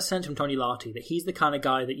always got a sense from Tony Lati that he's the kind of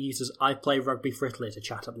guy that uses "I play rugby for Italy" as a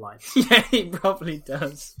chat-up line. Yeah, he probably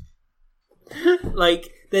does.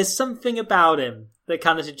 Like, there's something about him that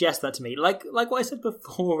kind of suggests that to me. Like what I said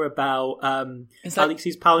before about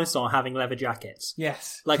Alexis Palinson having leather jackets.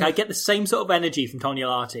 Yes. Like, I get the same sort of energy from Tony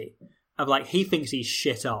Lati of like, he thinks he's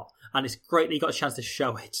shit up, and it's great that he got a chance to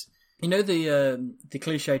show it. You know the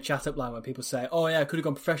cliche chat-up line where people say, oh yeah, I could have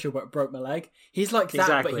gone professional but broke my leg? He's like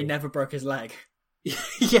that, but he never broke his leg.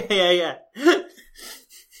 Yeah.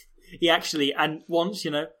 He actually, and once,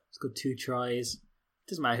 he's got 2 tries.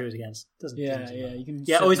 Doesn't matter who it's against. Doesn't You can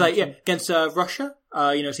always against Russia.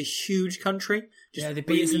 It's a huge country. Just they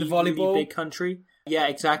beat us in the volleyball. Really big country. Yeah,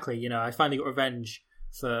 exactly. I finally got revenge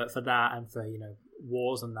for that and for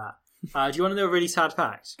wars and that. Do you want to know a really sad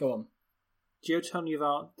fact? Go on. Tony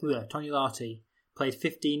Lati played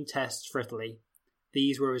 15 tests for Italy.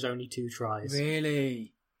 These were his only 2 tries.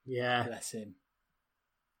 Really? Yeah. Bless him.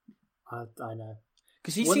 I know.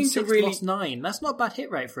 Because he seems to really... lost 9. That's not a bad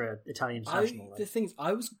hit rate for an Italian international. The thing is,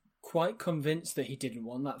 I was quite convinced that he didn't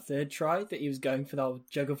want that 3rd try, that he was going for the old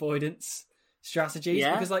jug avoidance strategies.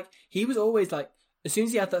 Yeah. Because, he was always, as soon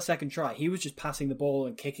as he had that second try, he was just passing the ball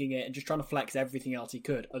and kicking it and just trying to flex everything else he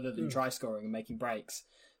could other than try scoring and making breaks.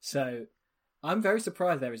 So I'm very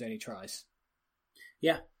surprised there was only tries.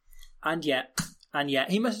 Yeah. And yet,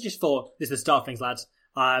 he must have just thought, this is the start of things, lads.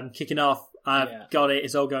 I'm kicking off. I've got it.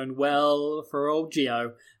 It's all going well for old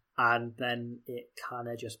Gio. And then it kind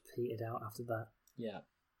of just petered out after that. Yeah.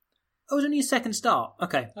 Oh, it was only his second start.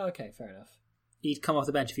 Okay. Okay, fair enough. He'd come off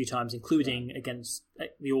the bench a few times, including against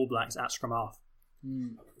the All Blacks at scrum half.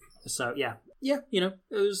 So, yeah, it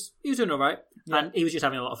was he was doing all right. Yeah. And he was just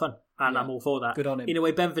having a lot of fun. And I'm all for that. Good on him. In a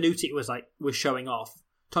way, Benvenuti was showing off.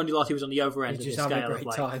 Tony Lottie was on the over end of the scale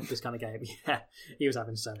of time. This kind of game. Yeah, he was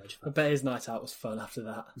having so much fun. I bet his night out was fun after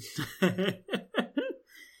that.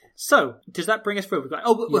 So, does that bring us through?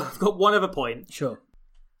 We've got one other point. Sure.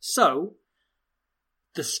 So,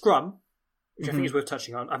 the scrum, which I think is worth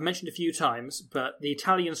touching on, I've mentioned a few times, but the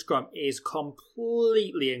Italian scrum is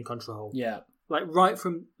completely in control. Yeah. Like, right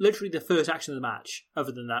from literally the first action of the match,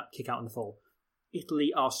 other than that kick out in the fall,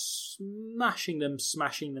 Italy are smashing them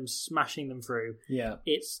through. Yeah.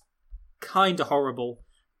 It's kind of horrible.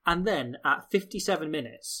 And then, at 57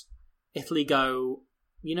 minutes, Italy go,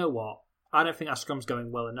 you know what? I don't think our scrum's going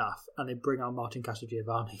well enough, and they bring on Martin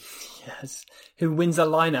Castrogiovanni. Yes, who wins a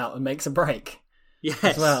line out and makes a break. Yes,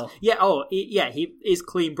 as well. Yeah. His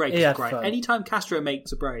clean break is great. Fun. Anytime Castro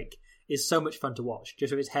makes a break is so much fun to watch,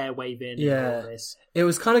 just with his hair waving. And all this. It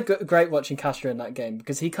was kind of great watching Castro in that game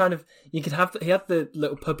because he had the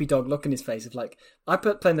little puppy dog look in his face of like, I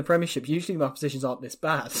playing the Premiership. Usually my positions aren't this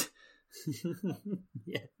bad.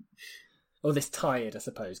 Yeah, or this tired, I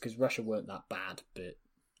suppose, because Russia weren't that bad, but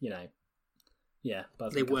yeah,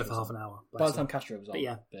 they were for half an hour. By the time Castro was on.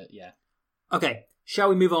 But yeah. Okay, shall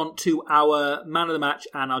we move on to our man of the match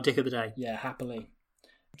and our dick of the day? Yeah, happily.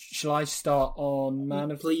 Shall I start on man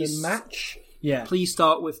of the match? Yeah. Please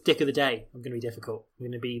start with dick of the day. I'm going to be difficult. I'm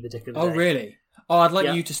going to be the dick of the day. Oh, really? Oh, I'd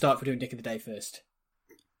like you to start for doing dick of the day first.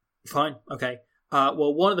 Fine, okay.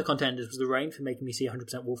 Well, one of the contenders was the rain for making me see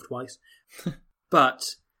 100% Wolf twice.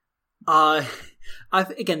 But,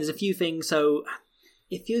 again, there's a few things, so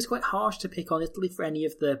it feels quite harsh to pick on Italy for any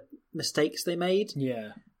of the mistakes they made.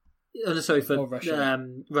 Yeah. Sorry, for Russia.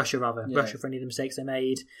 Russia, rather. Yeah. Russia for any of the mistakes they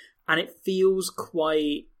made. And it feels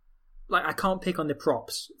quite... Like, I can't pick on the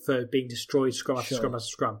props for being destroyed scrum after scrum after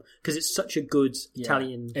scrum, because it's such a good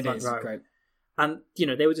Italian front row. Great. And,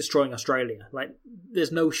 they were destroying Australia. Like,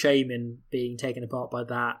 there's no shame in being taken apart by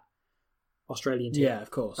that Australian team. Yeah,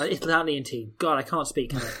 of course. Like, Italian team. God, I can't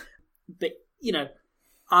speak. But,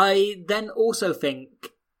 I then also think...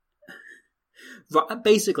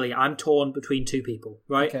 Basically, I'm torn between two people,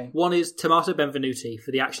 right? Okay. One is Tommaso Benvenuti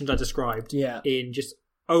for the actions I described in just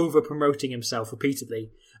over-promoting himself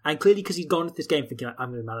repeatedly. And clearly because he's gone into this game thinking, like, I'm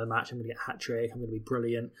going to be man of the match, I'm going to get a hat-trick, I'm going to be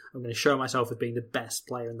brilliant, I'm going to show myself as being the best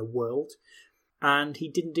player in the world. And he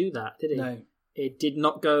didn't do that, did he? No. It did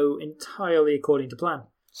not go entirely according to plan.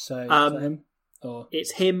 So, is that him? Or?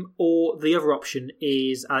 It's him, or the other option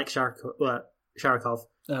is Alex Shakarov.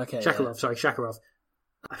 Okay. Shakarov.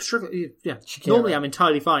 I'm struggling. Yeah, Shakira. Normally I'm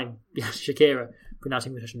entirely fine. Yeah, Shakira,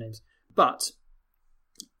 pronouncing Russian names. But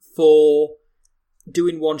for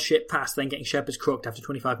doing one shit pass, then getting shepherd's crooked after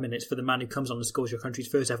 25 minutes for the man who comes on and scores your country's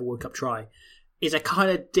first ever World Cup try is a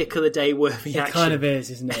kind of dick of the day worthy action. It kind of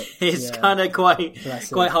is, isn't it? It's kind of quite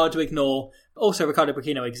hard to ignore. Also, Ricardo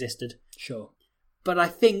Burkino existed. Sure. But I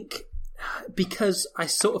think because I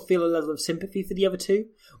sort of feel a level of sympathy for the other two,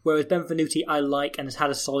 whereas Benvenuti I like and has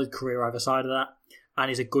had a solid career either side of that, and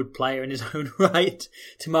is a good player in his own right,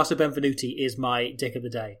 Tommaso Benvenuti is my dick of the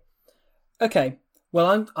day. Okay,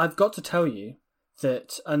 well, I've got to tell you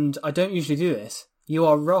that, and I don't usually do this, you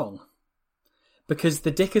are wrong. Because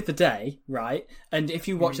the dick of the day, right, and if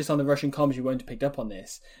you watch this on the Russian comms, you won't have picked up on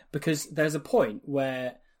this, because there's a point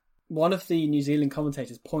where one of the New Zealand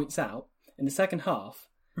commentators points out, in the second half,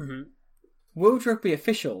 World Rugby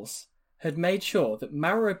officials had made sure that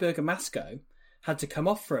Mauro Bergamasco had to come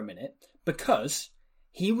off for a minute because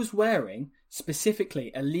he was wearing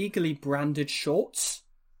specifically illegally branded shorts.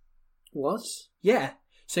 What? Yeah.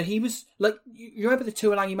 So he was like, you remember the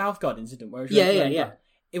Tuolangi mouthguard incident where? Yeah.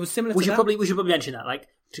 It was similar. We to should that. We should probably mention that. Like,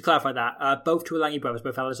 to clarify that, both Tuolangi brothers,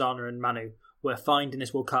 both Alessandro and Manu, were fined in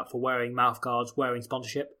this World Cup for wearing mouthguards, wearing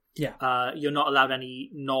sponsorship. Yeah. You're not allowed any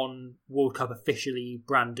non-World Cup officially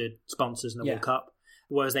branded sponsors in the World Cup,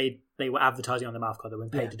 whereas they were advertising on the mouthguard. They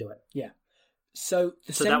weren't paid to do it. Yeah. So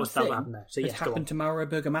the same that was thing what happened there. So has happened to Mauro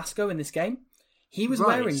Bergamasco in this game. He was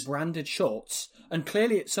wearing branded shorts, and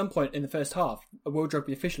clearly at some point in the first half, a World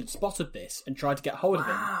Rugby official had spotted this and tried to get hold of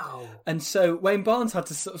him. And so Wayne Barnes had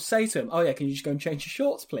to sort of say to him, "Oh yeah, can you just go and change your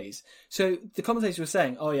shorts, please?" So the commentators were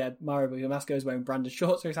saying, "Oh yeah, Mario Burgomasco is wearing branded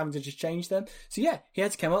shorts, so he's having to just change them." So yeah, he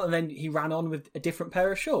had to come out, and then he ran on with a different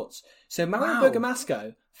pair of shorts. So Mario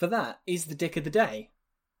Burgomasco, for that, is the dick of the day.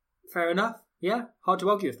 Fair enough. Yeah, hard to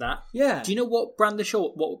argue with that. Yeah. Do you know what brand was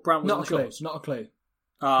on the shorts? Not a clue.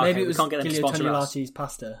 Okay. Maybe it was can't get them to sponsor us. Toniolati's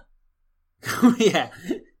pasta. Yeah.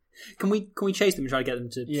 Can we chase them and try to get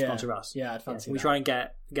them to sponsor us? Yeah, I'd fancy that. We try and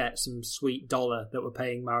get some sweet dollar that we're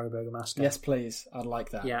paying Mario Burgomasco. Yes, please. I'd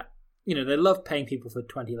like that. Yeah. You know, they love paying people for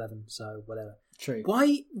 2011, so whatever. True.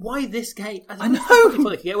 Why this game? I know! They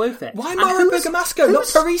can get away with it. Why Mario Burgomasco, not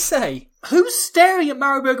Parise? Who's staring at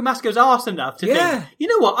Mario Burgomasco's arse enough to think, you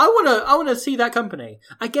know what, I wanna see that company.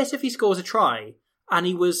 I guess if he scores a try, and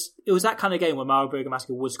it was that kind of game where Mario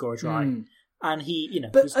Burgomasco would score a try. And he,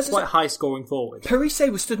 was quite high scoring forward.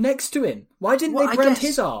 Parise was stood next to him. Why didn't they brand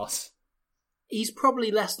his arse? He's probably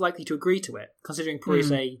less likely to agree to it, considering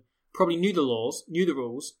Parise probably knew the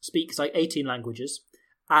rules, speaks like 18 languages,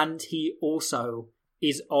 and he also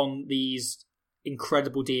is on these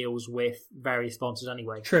incredible deals with various sponsors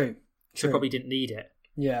anyway. True. So probably didn't need it.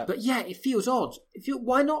 Yeah. But yeah, it feels odd.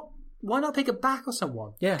 Why not pick a back or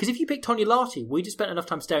someone? Yeah. Because if you pick Toniolati, we just spent enough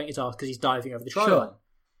time staring at his arse because he's diving over the try line.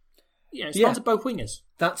 Sponsor both wingers.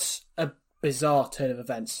 That's a bizarre turn of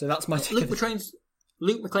events. So that's my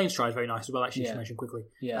Luke McLean's try is very nice as well, actually, to mention quickly.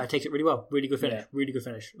 Yeah. Takes it really well. Really good finish. Yeah. Really good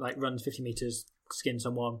finish. Like, runs 50 metres, skins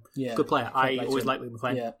someone. Yeah. Good player. I always liked Luke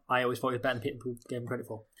McLean. Yeah. I always thought he was better than people gave him credit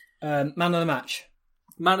for. Man of the match.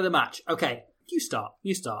 Man of the match. Okay. You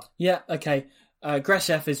start. Yeah, okay.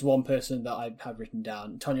 Greshef is one person that I have written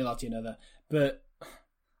down. Toniolati another. But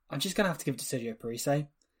I'm just going to have to give it to Sergio Parise.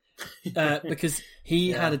 Because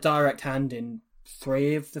he had a direct hand in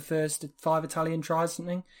 3 of the first 5 Italian tries,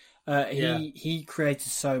 something. He created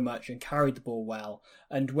so much and carried the ball well,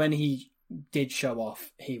 and when he did show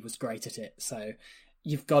off, he was great at it. So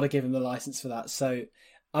you've got to give him the license for that. So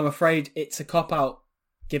I'm afraid it's a cop-out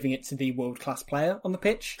giving it to the world-class player on the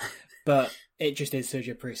pitch, but it just is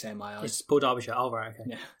Sergio Parise in my eyes. It's Paul Derbyshire. Oh, right,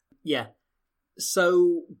 okay. Yeah.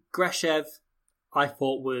 So Greshef, I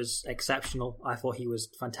thought, was exceptional. I thought he was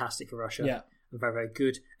fantastic for Russia. Yeah. Very, very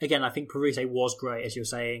good. Again, I think Parise was great, as you were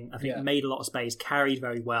saying. I think he made a lot of space, carried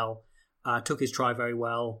very well, took his try very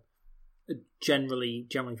well. Generally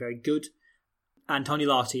very good. And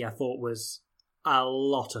Toniolati, I thought, was a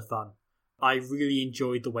lot of fun. I really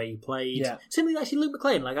enjoyed the way he played. Yeah. Similarly, actually, Luke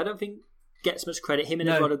McLean, I don't think gets much credit. Him and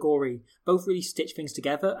Eduardo Gori both really stitched things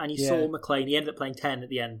together, and you saw McLean, he ended up playing 10 at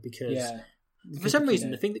the end because... For some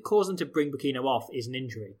reason, the thing that caused them to bring Burkina off is an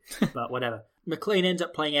injury, but whatever. McLean ends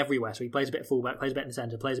up playing everywhere, so he plays a bit of fullback, plays a bit in the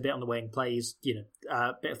centre, plays a bit on the wing, plays,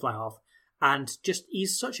 a bit of fly half, and just,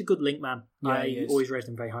 he's such a good link man. I always raised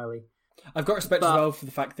him very highly. I've got respect as well for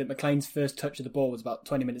the fact that McLean's first touch of the ball was about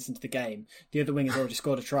 20 minutes into the game. The other winger's already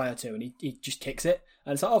scored a try or two, and he just kicks it,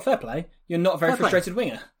 and it's like, oh, fair play. You're not a very frustrated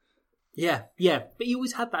winger. Yeah, but he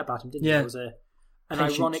always had that about him, didn't he? There was an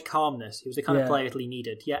ironic calmness. He was the kind of player Italy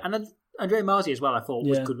needed. Yeah, and then Andrea Marzi as well, I thought,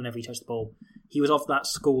 was good whenever he touched the ball. He was of that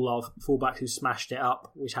school of fullbacks who smashed it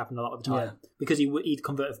up, which happened a lot of the time, because he'd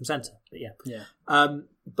converted from centre. But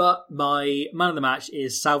but my man of the match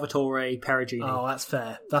is Salvatore Perugini. Oh, that's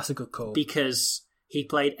fair. That's a good call. Because he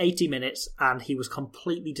played 80 minutes and he was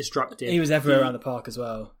completely destructive. He was everywhere around the park as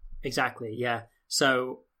well. Exactly, yeah.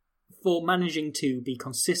 So for managing to be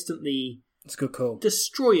consistently... It's a good call.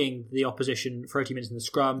 Destroying the opposition for 80 minutes in the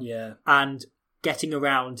scrum. Yeah. And getting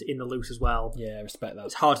around in the loose as well. Yeah, I respect that.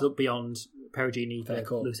 It's hard to look beyond Perugini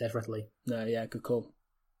for loose head for Italy. No, yeah, good call.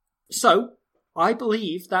 So, I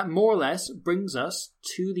believe that more or less brings us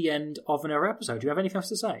to the end of another episode. Do you have anything else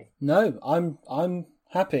to say? No, I'm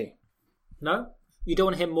happy. No? You don't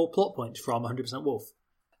want to hear more plot points from 100% Wolf?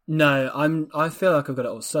 No, I feel like I've got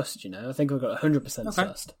it all sussed, I think I've got 100%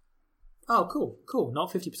 sussed. Oh, cool.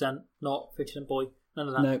 Not 50%, not 50% boy, none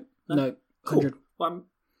of that. No. 100. Cool. Well,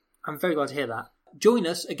 I'm very glad to hear that. Join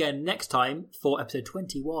us again next time for episode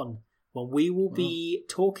 21, when we will be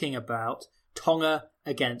talking about Tonga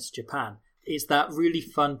against Japan. It's that really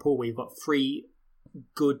fun pool where you've got 3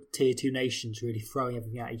 good tier 2 nations really throwing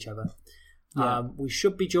everything at each other. Yeah. We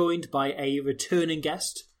should be joined by a returning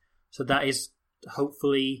guest, so that is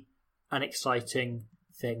hopefully an exciting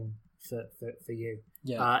thing for you.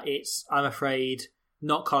 Yeah. It's, I'm afraid,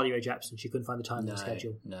 not Carly Rae Jepsen. She couldn't find the time in the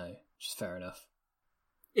schedule. No, which is fair enough.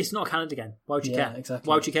 It's not a Canada game. Why would you care? Exactly.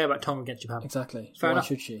 Why would you care about Tonga against Japan? Exactly. Fair Why enough.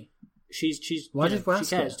 should she? She's Why did she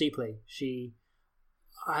cares deeply.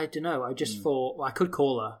 I don't know. I just thought I could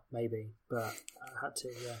call her maybe, but I had to.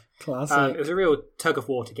 Yeah. Classic. It was a real tug of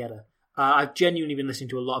war to get her. I've genuinely been listening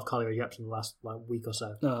to a lot of Carly Rae Jepsen in the last week or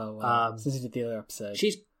so. Oh wow! Since you did the other episode,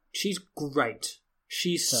 she's great.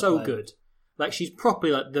 She's so good. Like she's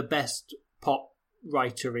probably like the best pop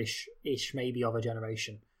writer-ish maybe of a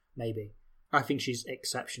generation. Maybe. I think she's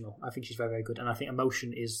exceptional. I think she's very, very good, and I think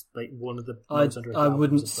Emotion is like one of the most underrated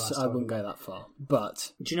albums. I wouldn't go that far,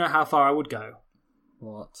 but do you know how far I would go?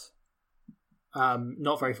 What?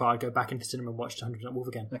 Not very far. I'd go back into cinema and watch 100% Wolf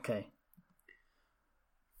again. Okay.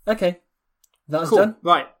 That's cool. done?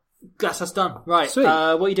 Right. That's done. Right. Sweet.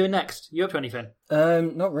 What are you doing next? You up to anything?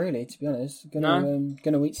 Not really, to be honest.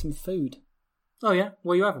 Gonna eat some food. Oh, yeah?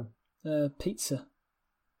 What are you having? Pizza.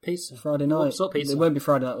 Pizza? Friday night. What sort of pizza? It won't be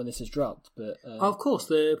Friday night when this is dropped, but... of course.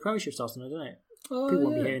 The Premiership starts tonight, doesn't it? Oh, People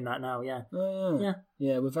won't be hearing that now, yeah. Oh, yeah.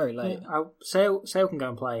 Yeah, we're very late. Yeah. Sale can go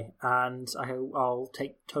and play, and I'll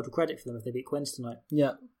take total credit for them if they beat Quins tonight.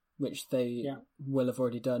 Yeah, which they will have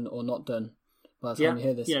already done or not done by the time you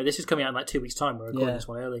hear this. You know, this is coming out in like 2 weeks' time. We're recording this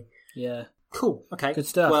one early. Yeah. Cool. Okay. Good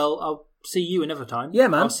stuff. Well, I'll see you another time. Yeah,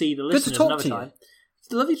 man. I'll see the listeners another time.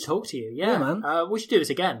 It's lovely to talk to you. Yeah, man. We should do this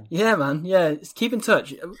again. Yeah, man. Yeah, keep in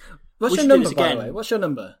touch. What's your number, by the way? What's your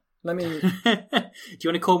number? Let me... Do you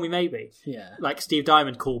want to call me maybe? Yeah. Like Steve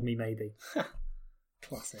Diamond called me maybe.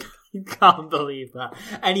 Classic. You can't believe that.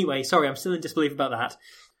 Anyway, sorry, I'm still in disbelief about that.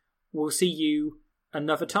 We'll see you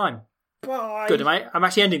another time. Bye. Good, I'm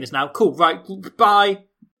actually ending this now. Cool, right, bye.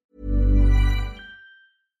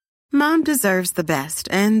 Mom deserves the best,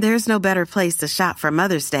 and there's no better place to shop for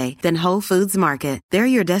Mother's Day than Whole Foods Market. They're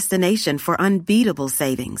your destination for unbeatable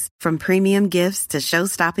savings, from premium gifts to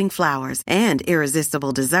show-stopping flowers and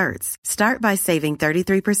irresistible desserts. Start by saving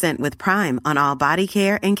 33% with Prime on all body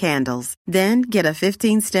care and candles. Then get a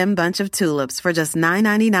 15-stem bunch of tulips for just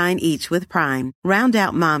 $9.99 each with Prime. Round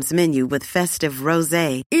out Mom's menu with festive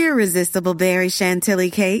rosé, irresistible berry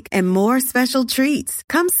chantilly cake, and more special treats.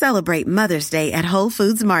 Come celebrate Mother's Day at Whole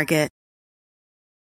Foods Market.